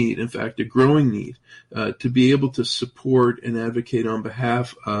a need, in fact, a growing need, to be able to support and advocate on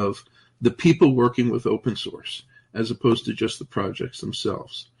behalf of the people working with open source, as opposed to just the projects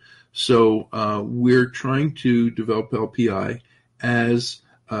themselves. So we're trying to develop LPI as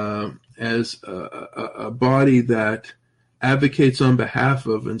a body that advocates on behalf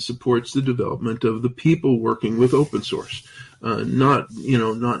of and supports the development of the people working with open source, not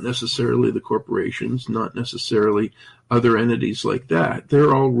necessarily the corporations, not necessarily other entities like that.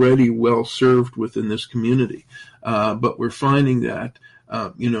 They're already well served within this community, but we're finding that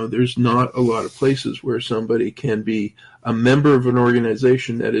there's not a lot of places where somebody can be a member of an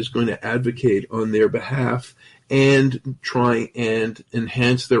organization that is going to advocate on their behalf and try and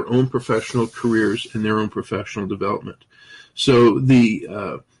enhance their own professional careers and their own professional development. So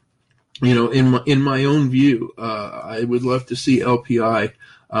in my own view, I would love to see LPI,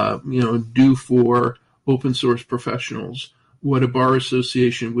 do for open source professionals what a bar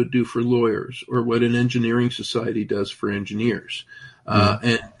association would do for lawyers, or what an engineering society does for engineers.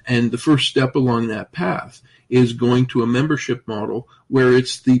 And the first step along that path is going to a membership model where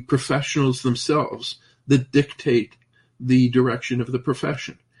it's the professionals themselves that dictate the direction of the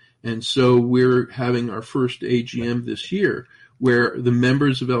profession. And so we're having our first AGM this year where the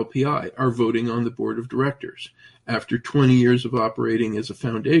members of LPI are voting on the board of directors. After 20 years of operating as a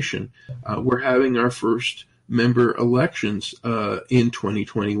foundation, we're having our first member elections in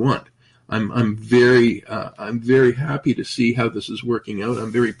 2021. I'm very happy to see how this is working out.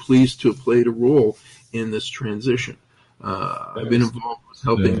 I'm very pleased to have played a role in this transition. I've been involved with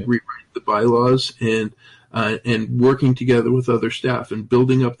helping rewrite the bylaws and working together with other staff and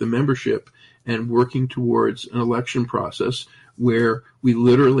building up the membership and working towards an election process where we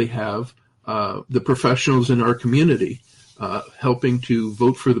literally have the professionals in our community helping to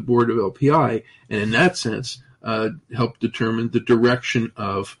vote for the board of LPI, and in that sense help determine the direction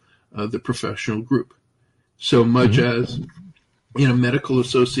of the professional group. So much as in a medical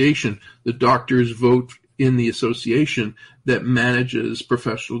association, the doctors vote in the association that manages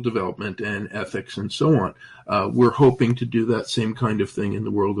professional development and ethics and so on. We're hoping to do that same kind of thing in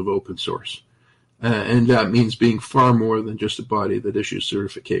the world of open source. And that means being far more than just a body that issues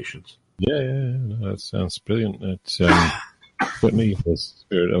certifications. Yeah, no, that sounds brilliant. It's certainly the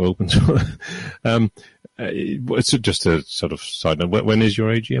spirit of open source. It's just a sort of side note. When is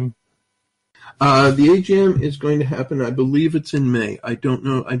your AGM? The AGM is going to happen, I believe it's in May. I don't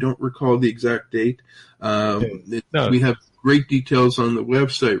know. I don't recall the exact date. We have great details on the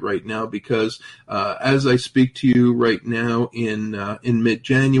website right now because as I speak to you right now in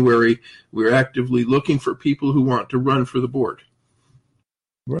mid-January, we're actively looking for people who want to run for the board.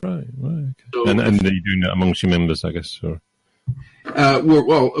 Right. Okay. So, and are you doing that amongst your members, I guess? Or?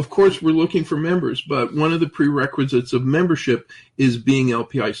 Well, of course, we're looking for members, but one of the prerequisites of membership is being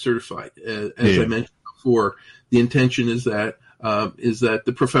LPI certified. As I mentioned before, the intention is that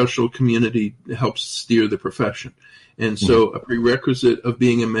the professional community helps steer the profession, and so a prerequisite of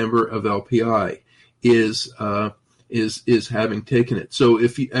being a member of LPI is having taken it. So,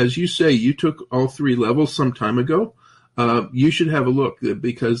 if you, as you say, you took all 3 levels some time ago, you should have a look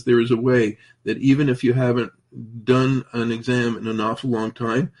because there is a way that even if you haven't done an exam in an awful long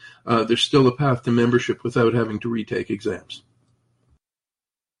time, there's still a path to membership without having to retake exams.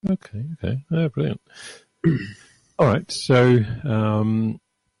 Okay. Brilliant. All right, so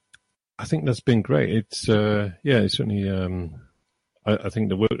I think that's been great. It's it's certainly. I think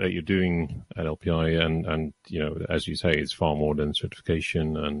the work that you're doing at LPI and as you say, it's far more than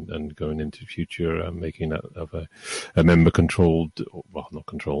certification and going into the future, making that of a member controlled, well, not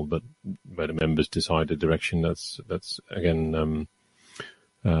controlled, but where the members decide the direction. That's again,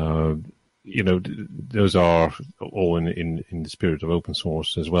 those are all in the spirit of open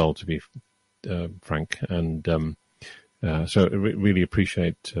source as well, to be frank. And so I really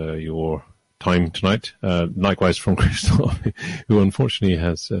appreciate your time tonight. Likewise from Crystal, who unfortunately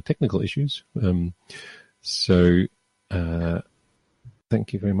has technical issues. So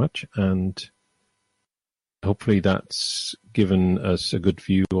thank you very much, and hopefully that's given us a good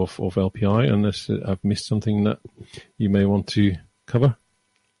view of LPI, unless I've missed something that you may want to cover.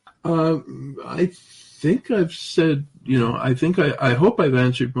 I think I've said, I hope I've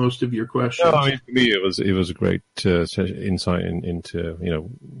answered most of your questions. No, I mean, for me, it was a great insight into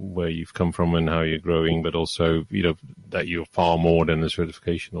where you've come from and how you're growing, but also that you're far more than a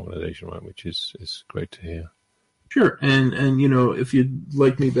certification organization, right? Which is great to hear. Sure, and if you'd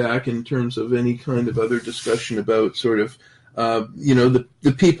like me back in terms of any kind of other discussion about sort of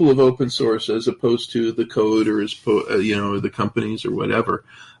the people of open source as opposed to the code or the companies or whatever,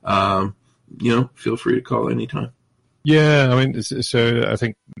 feel free to call anytime. Yeah, I mean, so I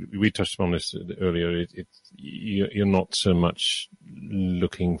think we touched upon this earlier. You're not so much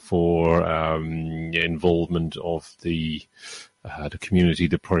looking for involvement of the community,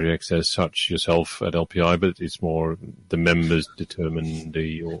 the projects as such yourself at LPI, but it's more the members determine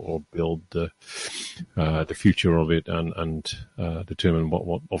or build the future of it and determine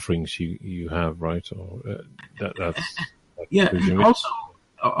what offerings you have, right? Or that's yeah. And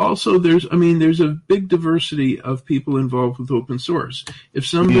also there's a big diversity of people involved with open source. If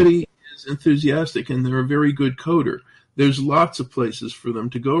somebody is enthusiastic and they're a very good coder, there's lots of places for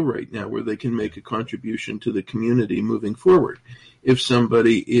them to go right now where they can make a contribution to the community moving forward. If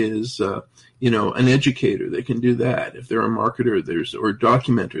somebody is, an educator, they can do that. If they're a marketer, or a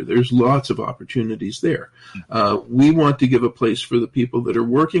documenter, there's lots of opportunities there. We want to give a place for the people that are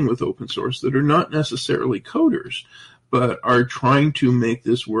working with open source that are not necessarily coders, but are trying to make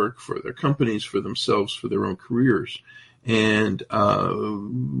this work for their companies, for themselves, for their own careers. And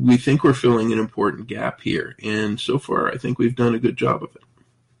we think we're filling an important gap here. And so far, I think we've done a good job of it.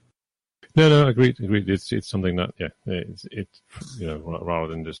 No, agreed. It's something that, it's rather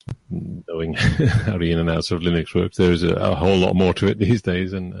than just knowing how the in and outs of Linux works, there's a whole lot more to it these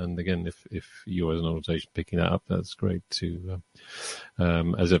days. And again, if you as an organization picking that up, that's great to,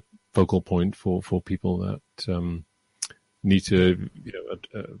 as a focal point for people that, need to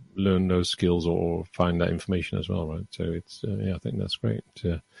learn those skills or find that information as well, right? So it's I think that's great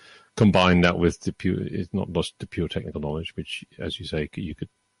to combine that with it's not just the pure technical knowledge, which, as you say, you could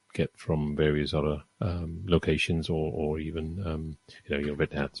get from various other locations or even your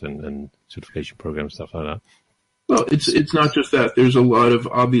Red Hats and certification programs, stuff like that. Well, it's not just that. There's a lot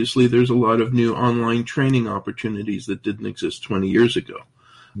of new online training opportunities that didn't exist 20 years ago.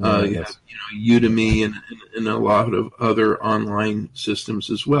 You have, Udemy and a lot of other online systems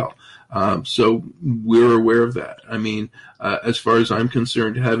as well. So we're aware of that. I mean, as far as I'm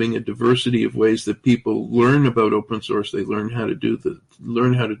concerned, having a diversity of ways that people learn about open source, they learn how to do the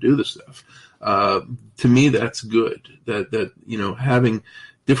stuff. To me, that's good. That having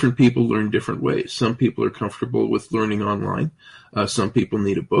different people learn different ways. Some people are comfortable with learning online. Some people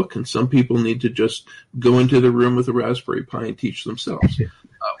need a book, and some people need to just go into the room with a Raspberry Pi and teach themselves.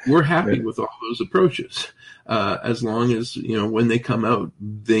 we're happy with all those approaches, as long as, when they come out,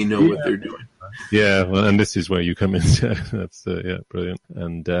 they know what they're doing. Yeah, well, and this is where you come in. So that's brilliant.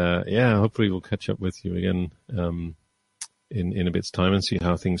 And hopefully we'll catch up with you again in a bit's time and see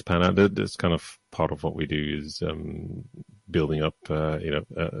how things pan out. That's kind of part of what we do is building up,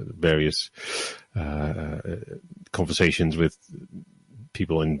 various conversations with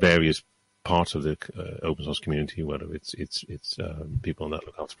people in various parts of the open source community, whether it's people that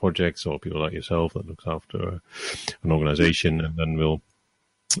look after projects or people like yourself that looks after an organization, and then we'll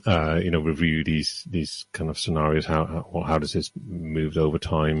review these kind of scenarios. How does this move over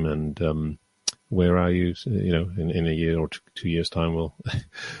time, and where are you? In a year or 2 years' time, we'll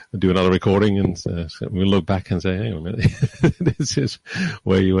do another recording, and we'll look back and say, "Hang on a minute, this is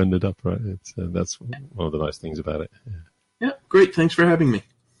where you ended up." Right? That's one of the nice things about it. Yeah, great. Thanks for having me.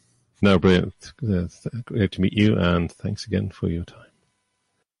 No, brilliant. Great to meet you, and thanks again for your time.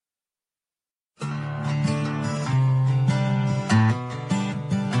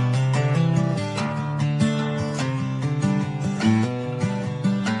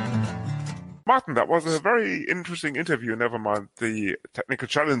 Martin, that was a very interesting interview, never mind the technical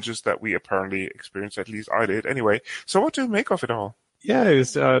challenges that we apparently experienced, at least I did. Anyway, so what do you make of it all? Yeah, it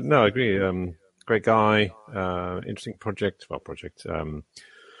was, I agree. Great guy, interesting project.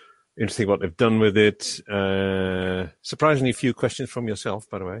 Interesting what they've done with it. Surprisingly few questions from yourself,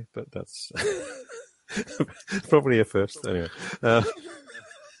 by the way, but that's probably a first. Anyway.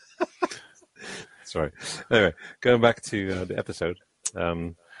 Sorry. Anyway, going back to the episode.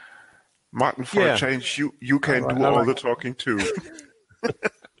 Martin, for a change, you can do all the talking too.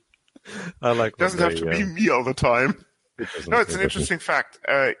 I like. Doesn't have to be me all the time. No, it's an interesting fact.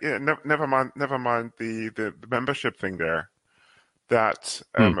 Never mind the membership thing there. That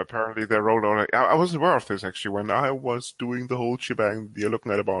apparently they rolled out. I was aware of this actually when I was doing the whole shebang. You're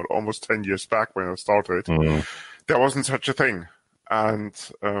looking at about almost 10 years back when I started. There wasn't such a thing, and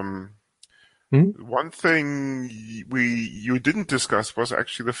one thing you didn't discuss was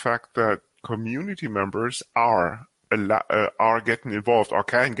actually the fact that community members are getting involved or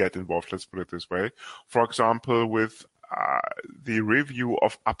can get involved. Let's put it this way. For example, with the review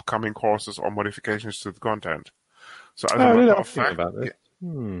of upcoming courses or modifications to the content. So as a matter of fact,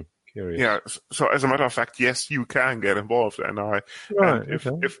 curious. Yeah. So as a matter of fact, yes, you can get involved, and if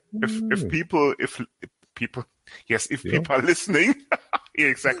people are listening, yeah,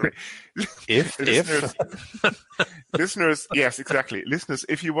 exactly. Listeners, yes, exactly. Listeners,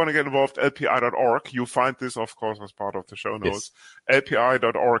 if you want to get involved, lpi.org. You'll find this, of course, as part of the show notes. Yes.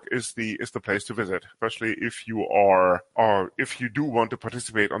 lpi.org is the place to visit, especially if you do want to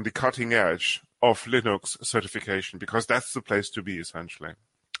participate on the cutting edge of Linux certification, because that's the place to be essentially.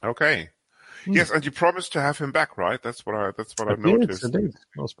 Okay. Yes, and you promised to have him back, right? That's what I noticed. Indeed.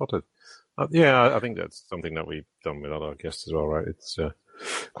 Well spotted. I think that's something that we've done with other guests as well, right? It's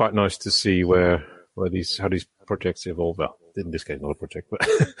quite nice to see how these projects evolve. Well, in this case, not a project, but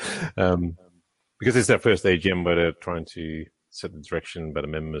because it's their first AGM where they're trying to set the direction, better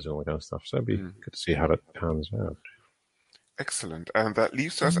members, and all that kind of stuff. So it'd be good to see how that pans out. Excellent, and that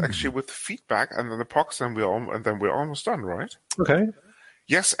leaves us actually with feedback, and then the POCs, and then we're almost done, right? Okay.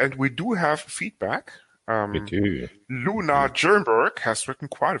 Yes, and we do have feedback. We do. Luna Jernberg has written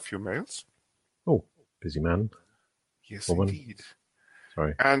quite a few mails. Oh, busy man. Yes, Woman. indeed.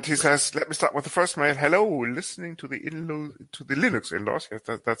 Sorry. And he says, let me start with the first mail. Hello, listening to the Linux Inlaws. Yes,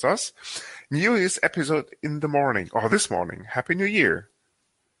 that's us. Newest episode this morning. Happy New Year.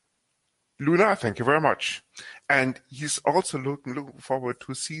 Luna, thank you very much. And he's also looking forward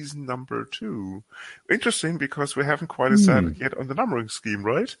to season number 2. Interesting, because we haven't quite decided yet on the numbering scheme,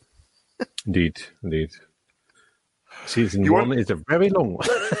 right? Indeed. Season 1 is a very long one.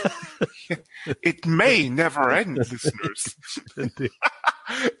 It may never end, listeners.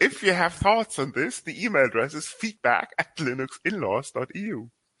 If you have thoughts on this, the email address is feedback@linuxinlaws.eu.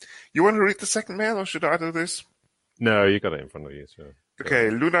 You want to read the second mail, or should I do this? No, you got it in front of you. So. Okay,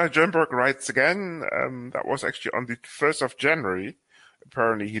 Luna Jernberg writes again. That was actually on the 1st of January.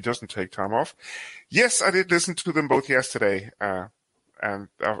 Apparently, he doesn't take time off. Yes, I did listen to them both yesterday. And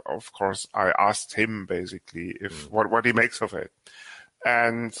of course, I asked him basically what he makes of it.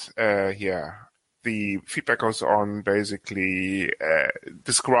 And the feedback goes on basically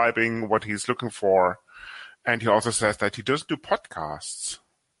describing what he's looking for. And he also says that he doesn't do podcasts.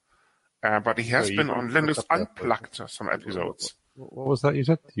 But he has been on Linux Unplugged some episodes. What was that you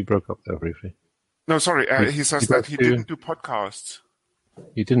said? You broke up there briefly. No, sorry. He says that he didn't do podcasts.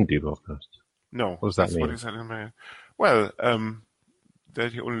 He didn't do podcasts? No. What does that mean? What he said in there. Well,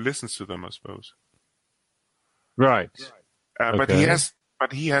 that he only listens to them, I suppose. Right. But he has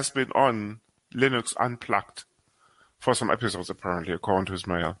but he has been on Linux Unplugged for some episodes, apparently, according to his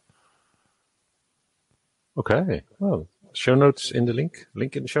mail. Okay. Well, show notes in the link.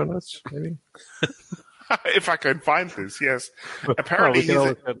 Link in the show notes, maybe? If I can find this, yes. Well, Apparently, we can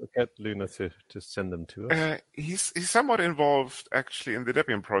always get Luna to send them to us. he's somewhat involved, actually, in the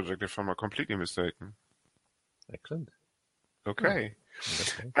Debian project, if I'm not completely mistaken. Excellent. Okay. Okay.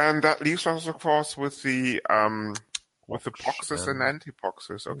 And that leaves us, of course, with the boxes and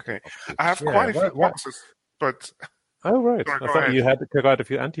anti-boxes. Okay. I have quite a few boxes, but... Oh, right. Sorry, I thought ahead. you had quite a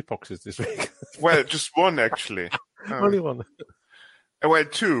few anti-boxes this week. Well, just one, actually. Only one. Well,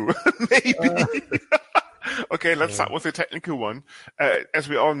 two, maybe. Okay, let's start with the technical one. As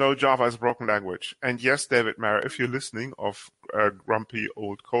we all know, Java is a broken language. And yes, David Mayer, if you're listening of grumpy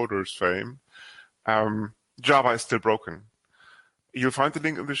old coders fame, Java is still broken. You'll find the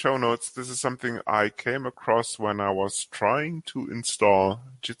link in the show notes. This is something I came across when I was trying to install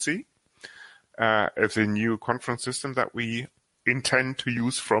Jitsi as a new conference system that we intend to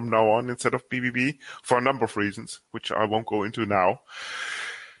use from now on instead of BBB for a number of reasons, which I won't go into now.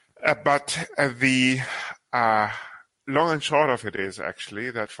 But the long and short of it is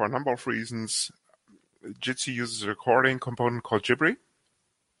actually that for a number of reasons, Jitsi uses a recording component called Jibri.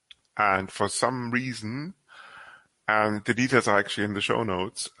 And for some reason, and the details are actually in the show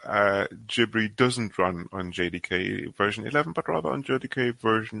notes, Jibri doesn't run on JDK version 11, but rather on JDK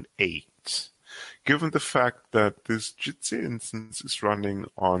version 8. Given the fact that this Jitsi instance is running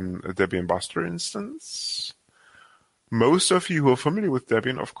on a Debian Buster instance, most of you who are familiar with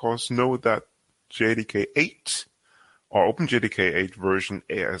Debian, of course, know that JDK 8 or OpenJDK version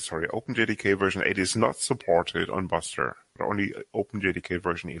 8 is not supported on Buster, but only OpenJDK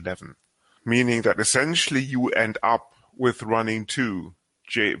version 11. Meaning that essentially you end up with running two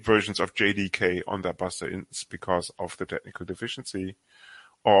versions of JDK on that Buster instance because of the technical deficiency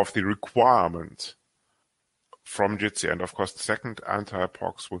of the requirement from Jitsi. And of course, the second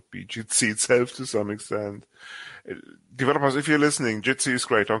anti-box would be Jitsi itself to some extent. Developers, if you're listening, Jitsi is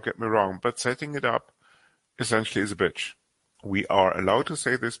great, don't get me wrong, but setting it up essentially is a bitch. We are allowed to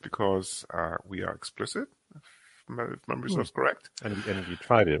say this because we are explicit, if memory serves correct. And you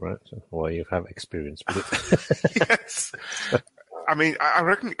tried it, right? Or you have experience with it. Yes. I mean, I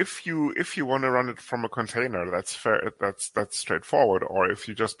reckon if you want to run it from a container, that's fair. That's straightforward. Or if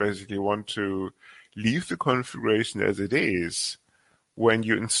you just basically want to leave the configuration as it is when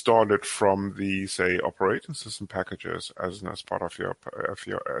you install it from the, say, operating system packages as part of your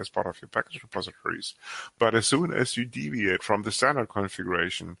package repositories. But as soon as you deviate from the standard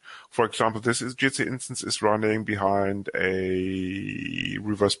configuration, for example, Jitsi instance is running behind a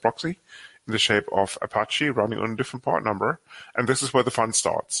reverse proxy in the shape of Apache running on a different port number, and this is where the fun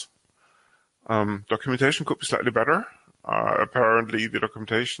starts. Documentation could be slightly better. Apparently, the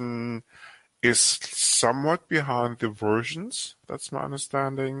documentation is somewhat behind the versions. That's my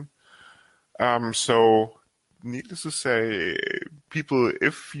understanding. So, needless to say, people,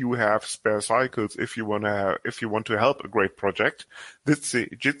 if you have spare cycles, if you want to help a great project,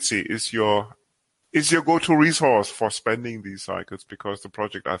 Jitsi is your go-to resource for spending these cycles because the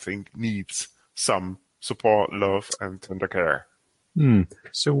project, I think, needs some support, love, and tender care.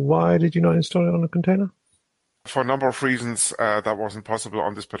 So why did you not install it on a container? For a number of reasons, that wasn't possible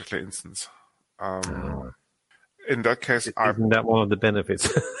on this particular instance. In that case, isn't that one of the benefits?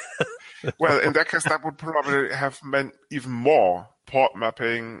 Well, in that case, that would probably have meant even more port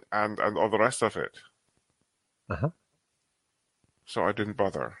mapping and all the rest of it. So I didn't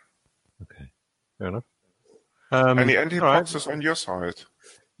bother. Okay, fair enough. Any anti-boxes on your side?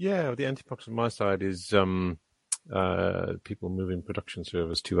 Yeah, the anti-box on my side is people moving production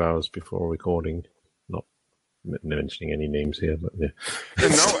servers 2 hours before recording. Not mentioning any names here, but yeah.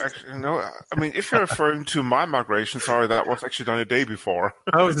 No. I mean, if you're referring to my migration, sorry, that was actually done a day before.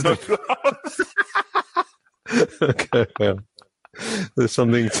 Oh, is it? Okay, well, there's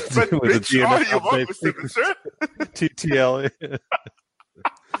something to do with the DNS update. TTL.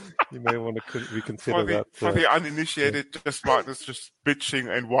 You may want to reconsider that. For the uninitiated, just Martin's just bitching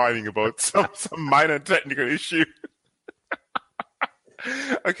and whining about some minor technical issue.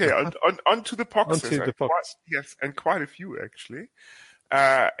 Okay, on to the boxes. Yes, and quite a few actually.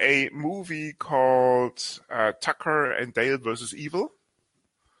 A movie called Tucker and Dale versus Evil.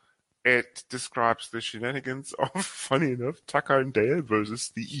 It describes the shenanigans of, funny enough, Tucker and Dale versus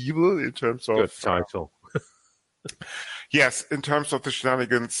the evil in terms of... Good title. Yes, in terms of the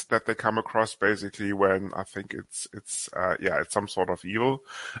shenanigans that they come across basically when I think it's some sort of evil.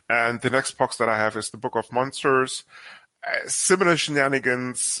 And the next box that I have is the Book of Monsters. Similar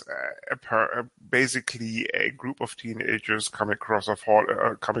shenanigans, basically a group of teenagers coming across a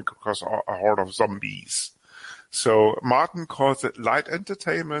horde of zombies. So Martin calls it light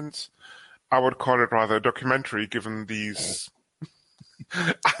entertainment. I would call it rather a documentary, given these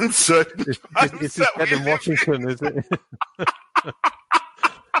uncertain times. It's set in Washington, is it?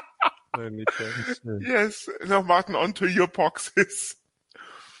 Only chance. Yes. Now, Martin, on to your boxes.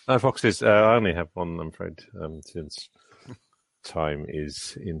 Foxes, I only have one, I'm afraid, since time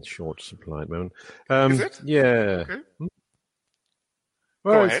is in short supply at the moment. Is it? Yeah. Okay.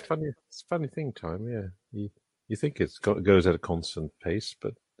 Well, Go it's ahead. funny. It's a funny thing, time. Yeah, you think it goes at a constant pace,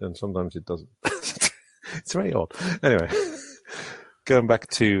 but then sometimes it doesn't. It's very odd. Anyway, going back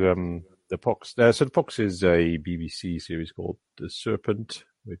to the Pox. So the Pox is a BBC series called The Serpent,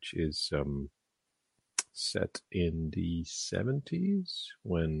 which is set in the 70s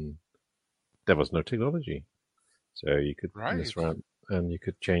when there was no technology. So you could mess around and you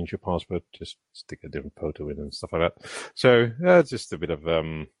could change your password, just stick a different photo in and stuff like that. So just a bit of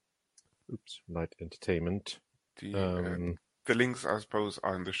light entertainment. The links, I suppose,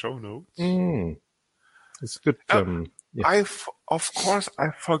 are in the show notes. It's good. Yeah. I forgot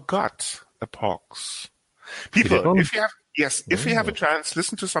the Pox. People, if you have a chance,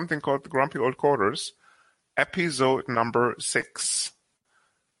 listen to something called The Grumpy Old Quarters, episode number 6.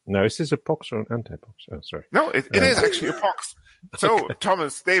 No, is this a Pox or an anti-Pox? Oh, sorry. No, it is actually a Pox. So,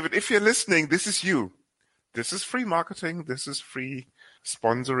 Thomas, David, if you're listening, this is you. This is free marketing. This is free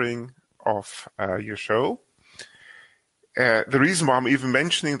sponsoring of your show. The reason why I'm even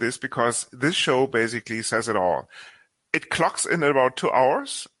mentioning this, because this show basically says it all. It clocks in at about 2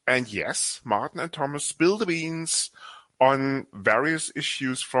 hours. And yes, Martin and Thomas spill the beans on various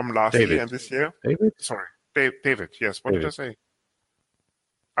issues from last year and this year. David? Sorry. David, yes. What did I say?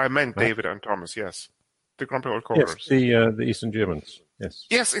 I meant David and Thomas, yes. The Grumpy Old Quarters. Yes, the Eastern Germans. Yes.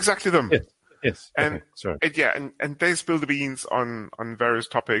 Yes, exactly them. Yes. And okay. Sorry. And they spill the beans on various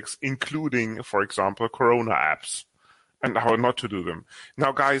topics, including, for example, Corona apps and how not to do them.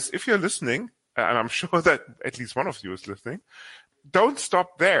 Now, guys, if you're listening, and I'm sure that at least one of you is listening, don't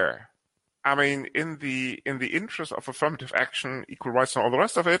stop there. I mean, in the interest of affirmative action, equal rights, and all the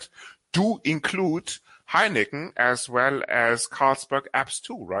rest of it, do include Heineken as well as Carlsberg apps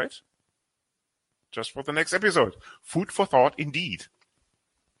too, right? Just for the next episode. Food for thought, indeed.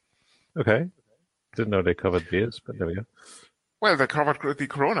 Okay. Didn't know they covered beers, but there we go. Well, they covered the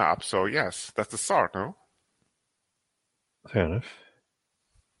Corona app, so yes, that's the start, no? Fair enough.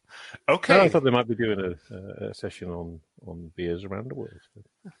 Okay. No, I thought they might be doing a session on beers around the world.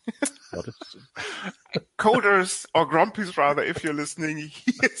 Coders, or Grumpies rather, if you're listening,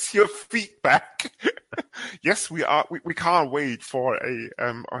 here's your feedback. Yes, we are. We can't wait for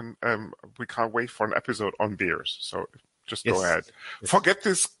we can't wait for an episode on beers. So just go ahead. Yes. Forget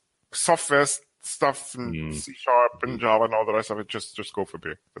this software stuff and C# and Java and all the rest of it. Just go for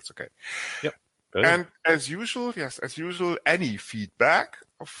beer. That's okay. Yep. And as usual, any feedback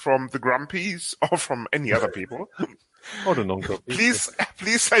from the Grumpies or from any other people, or the non-Grumpies,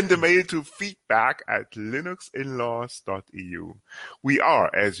 please send a mail to feedback@linuxinlaws.eu. We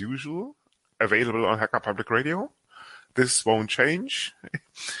are, as usual, available on Hacker Public Radio. This won't change.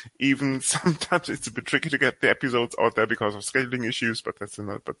 Even sometimes it's a bit tricky to get the episodes out there because of scheduling issues, but that's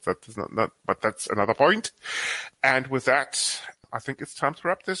another point. And with that, I think it's time to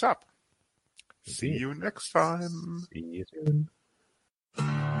wrap this up. See you next time. See you soon.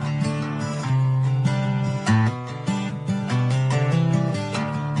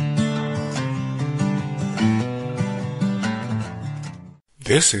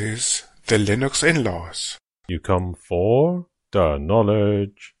 This is the Linux In-Laws. You come for the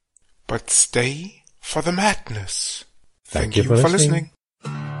knowledge, but stay for the madness. Thank you for listening.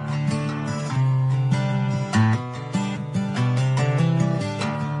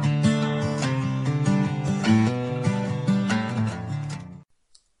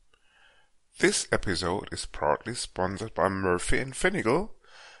 This episode is proudly sponsored by Murphy and Finnegal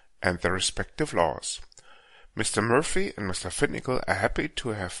and their respective laws. Mr. Murphy and Mr. Finnegal are happy to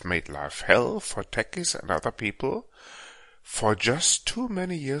have made life hell for techies and other people for just too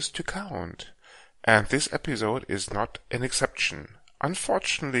many years to count. And this episode is not an exception.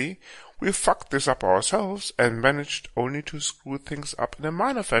 Unfortunately, we fucked this up ourselves and managed only to screw things up in a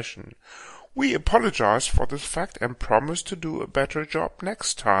minor fashion. We apologize for this fact and promise to do a better job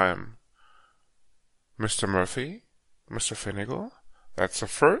next time. Mr. Murphy, Mr. Finnegal, that's a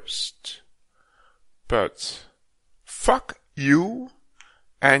first. But fuck you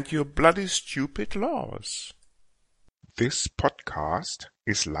and your bloody stupid laws. This podcast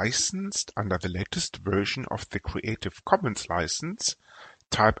is licensed under the latest version of the Creative Commons license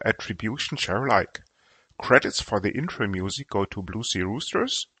Type attribution share alike. Credits for the intro music go to Blue Sea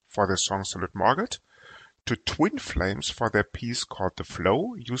Roosters for their song Solid Market, to Twin Flames for their piece called The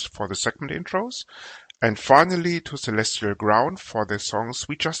Flow, used for the segment intros, and finally to Celestial Ground for their song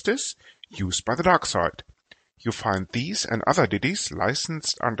Sweet Justice, used by the Dark Side. You find these and other ditties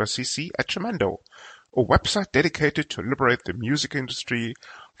licensed under CC at Jamendo, a website dedicated to liberate the music industry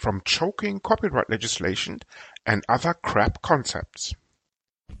from choking copyright legislation and other crap concepts.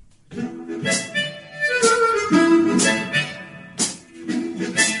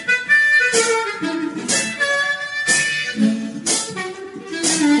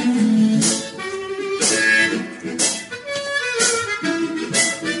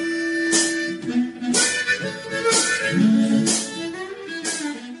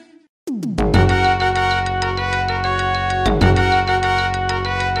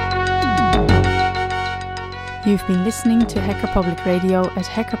 You've been listening to Hacker Public Radio at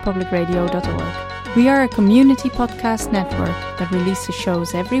hackerpublicradio.org. We are a community podcast network that releases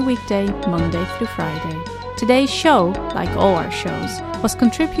shows every weekday, Monday through Friday. Today's show, like all our shows, was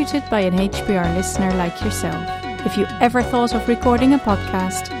contributed by an HPR listener like yourself. If you ever thought of recording a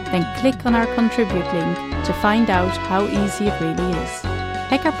podcast, then click on our contribute link to find out how easy it really is.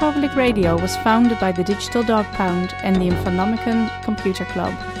 Hacker Public Radio was founded by the Digital Dog Pound and the Infonomicon Computer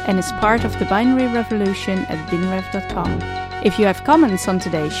Club and is part of the binary revolution at binrev.com. If you have comments on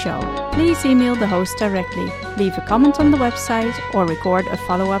today's show, please email the host directly, leave a comment on the website, or record a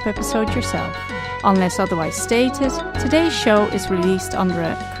follow-up episode yourself. Unless otherwise stated, today's show is released under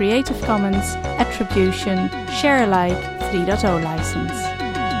a Creative Commons Attribution Share Alike 3.0 license.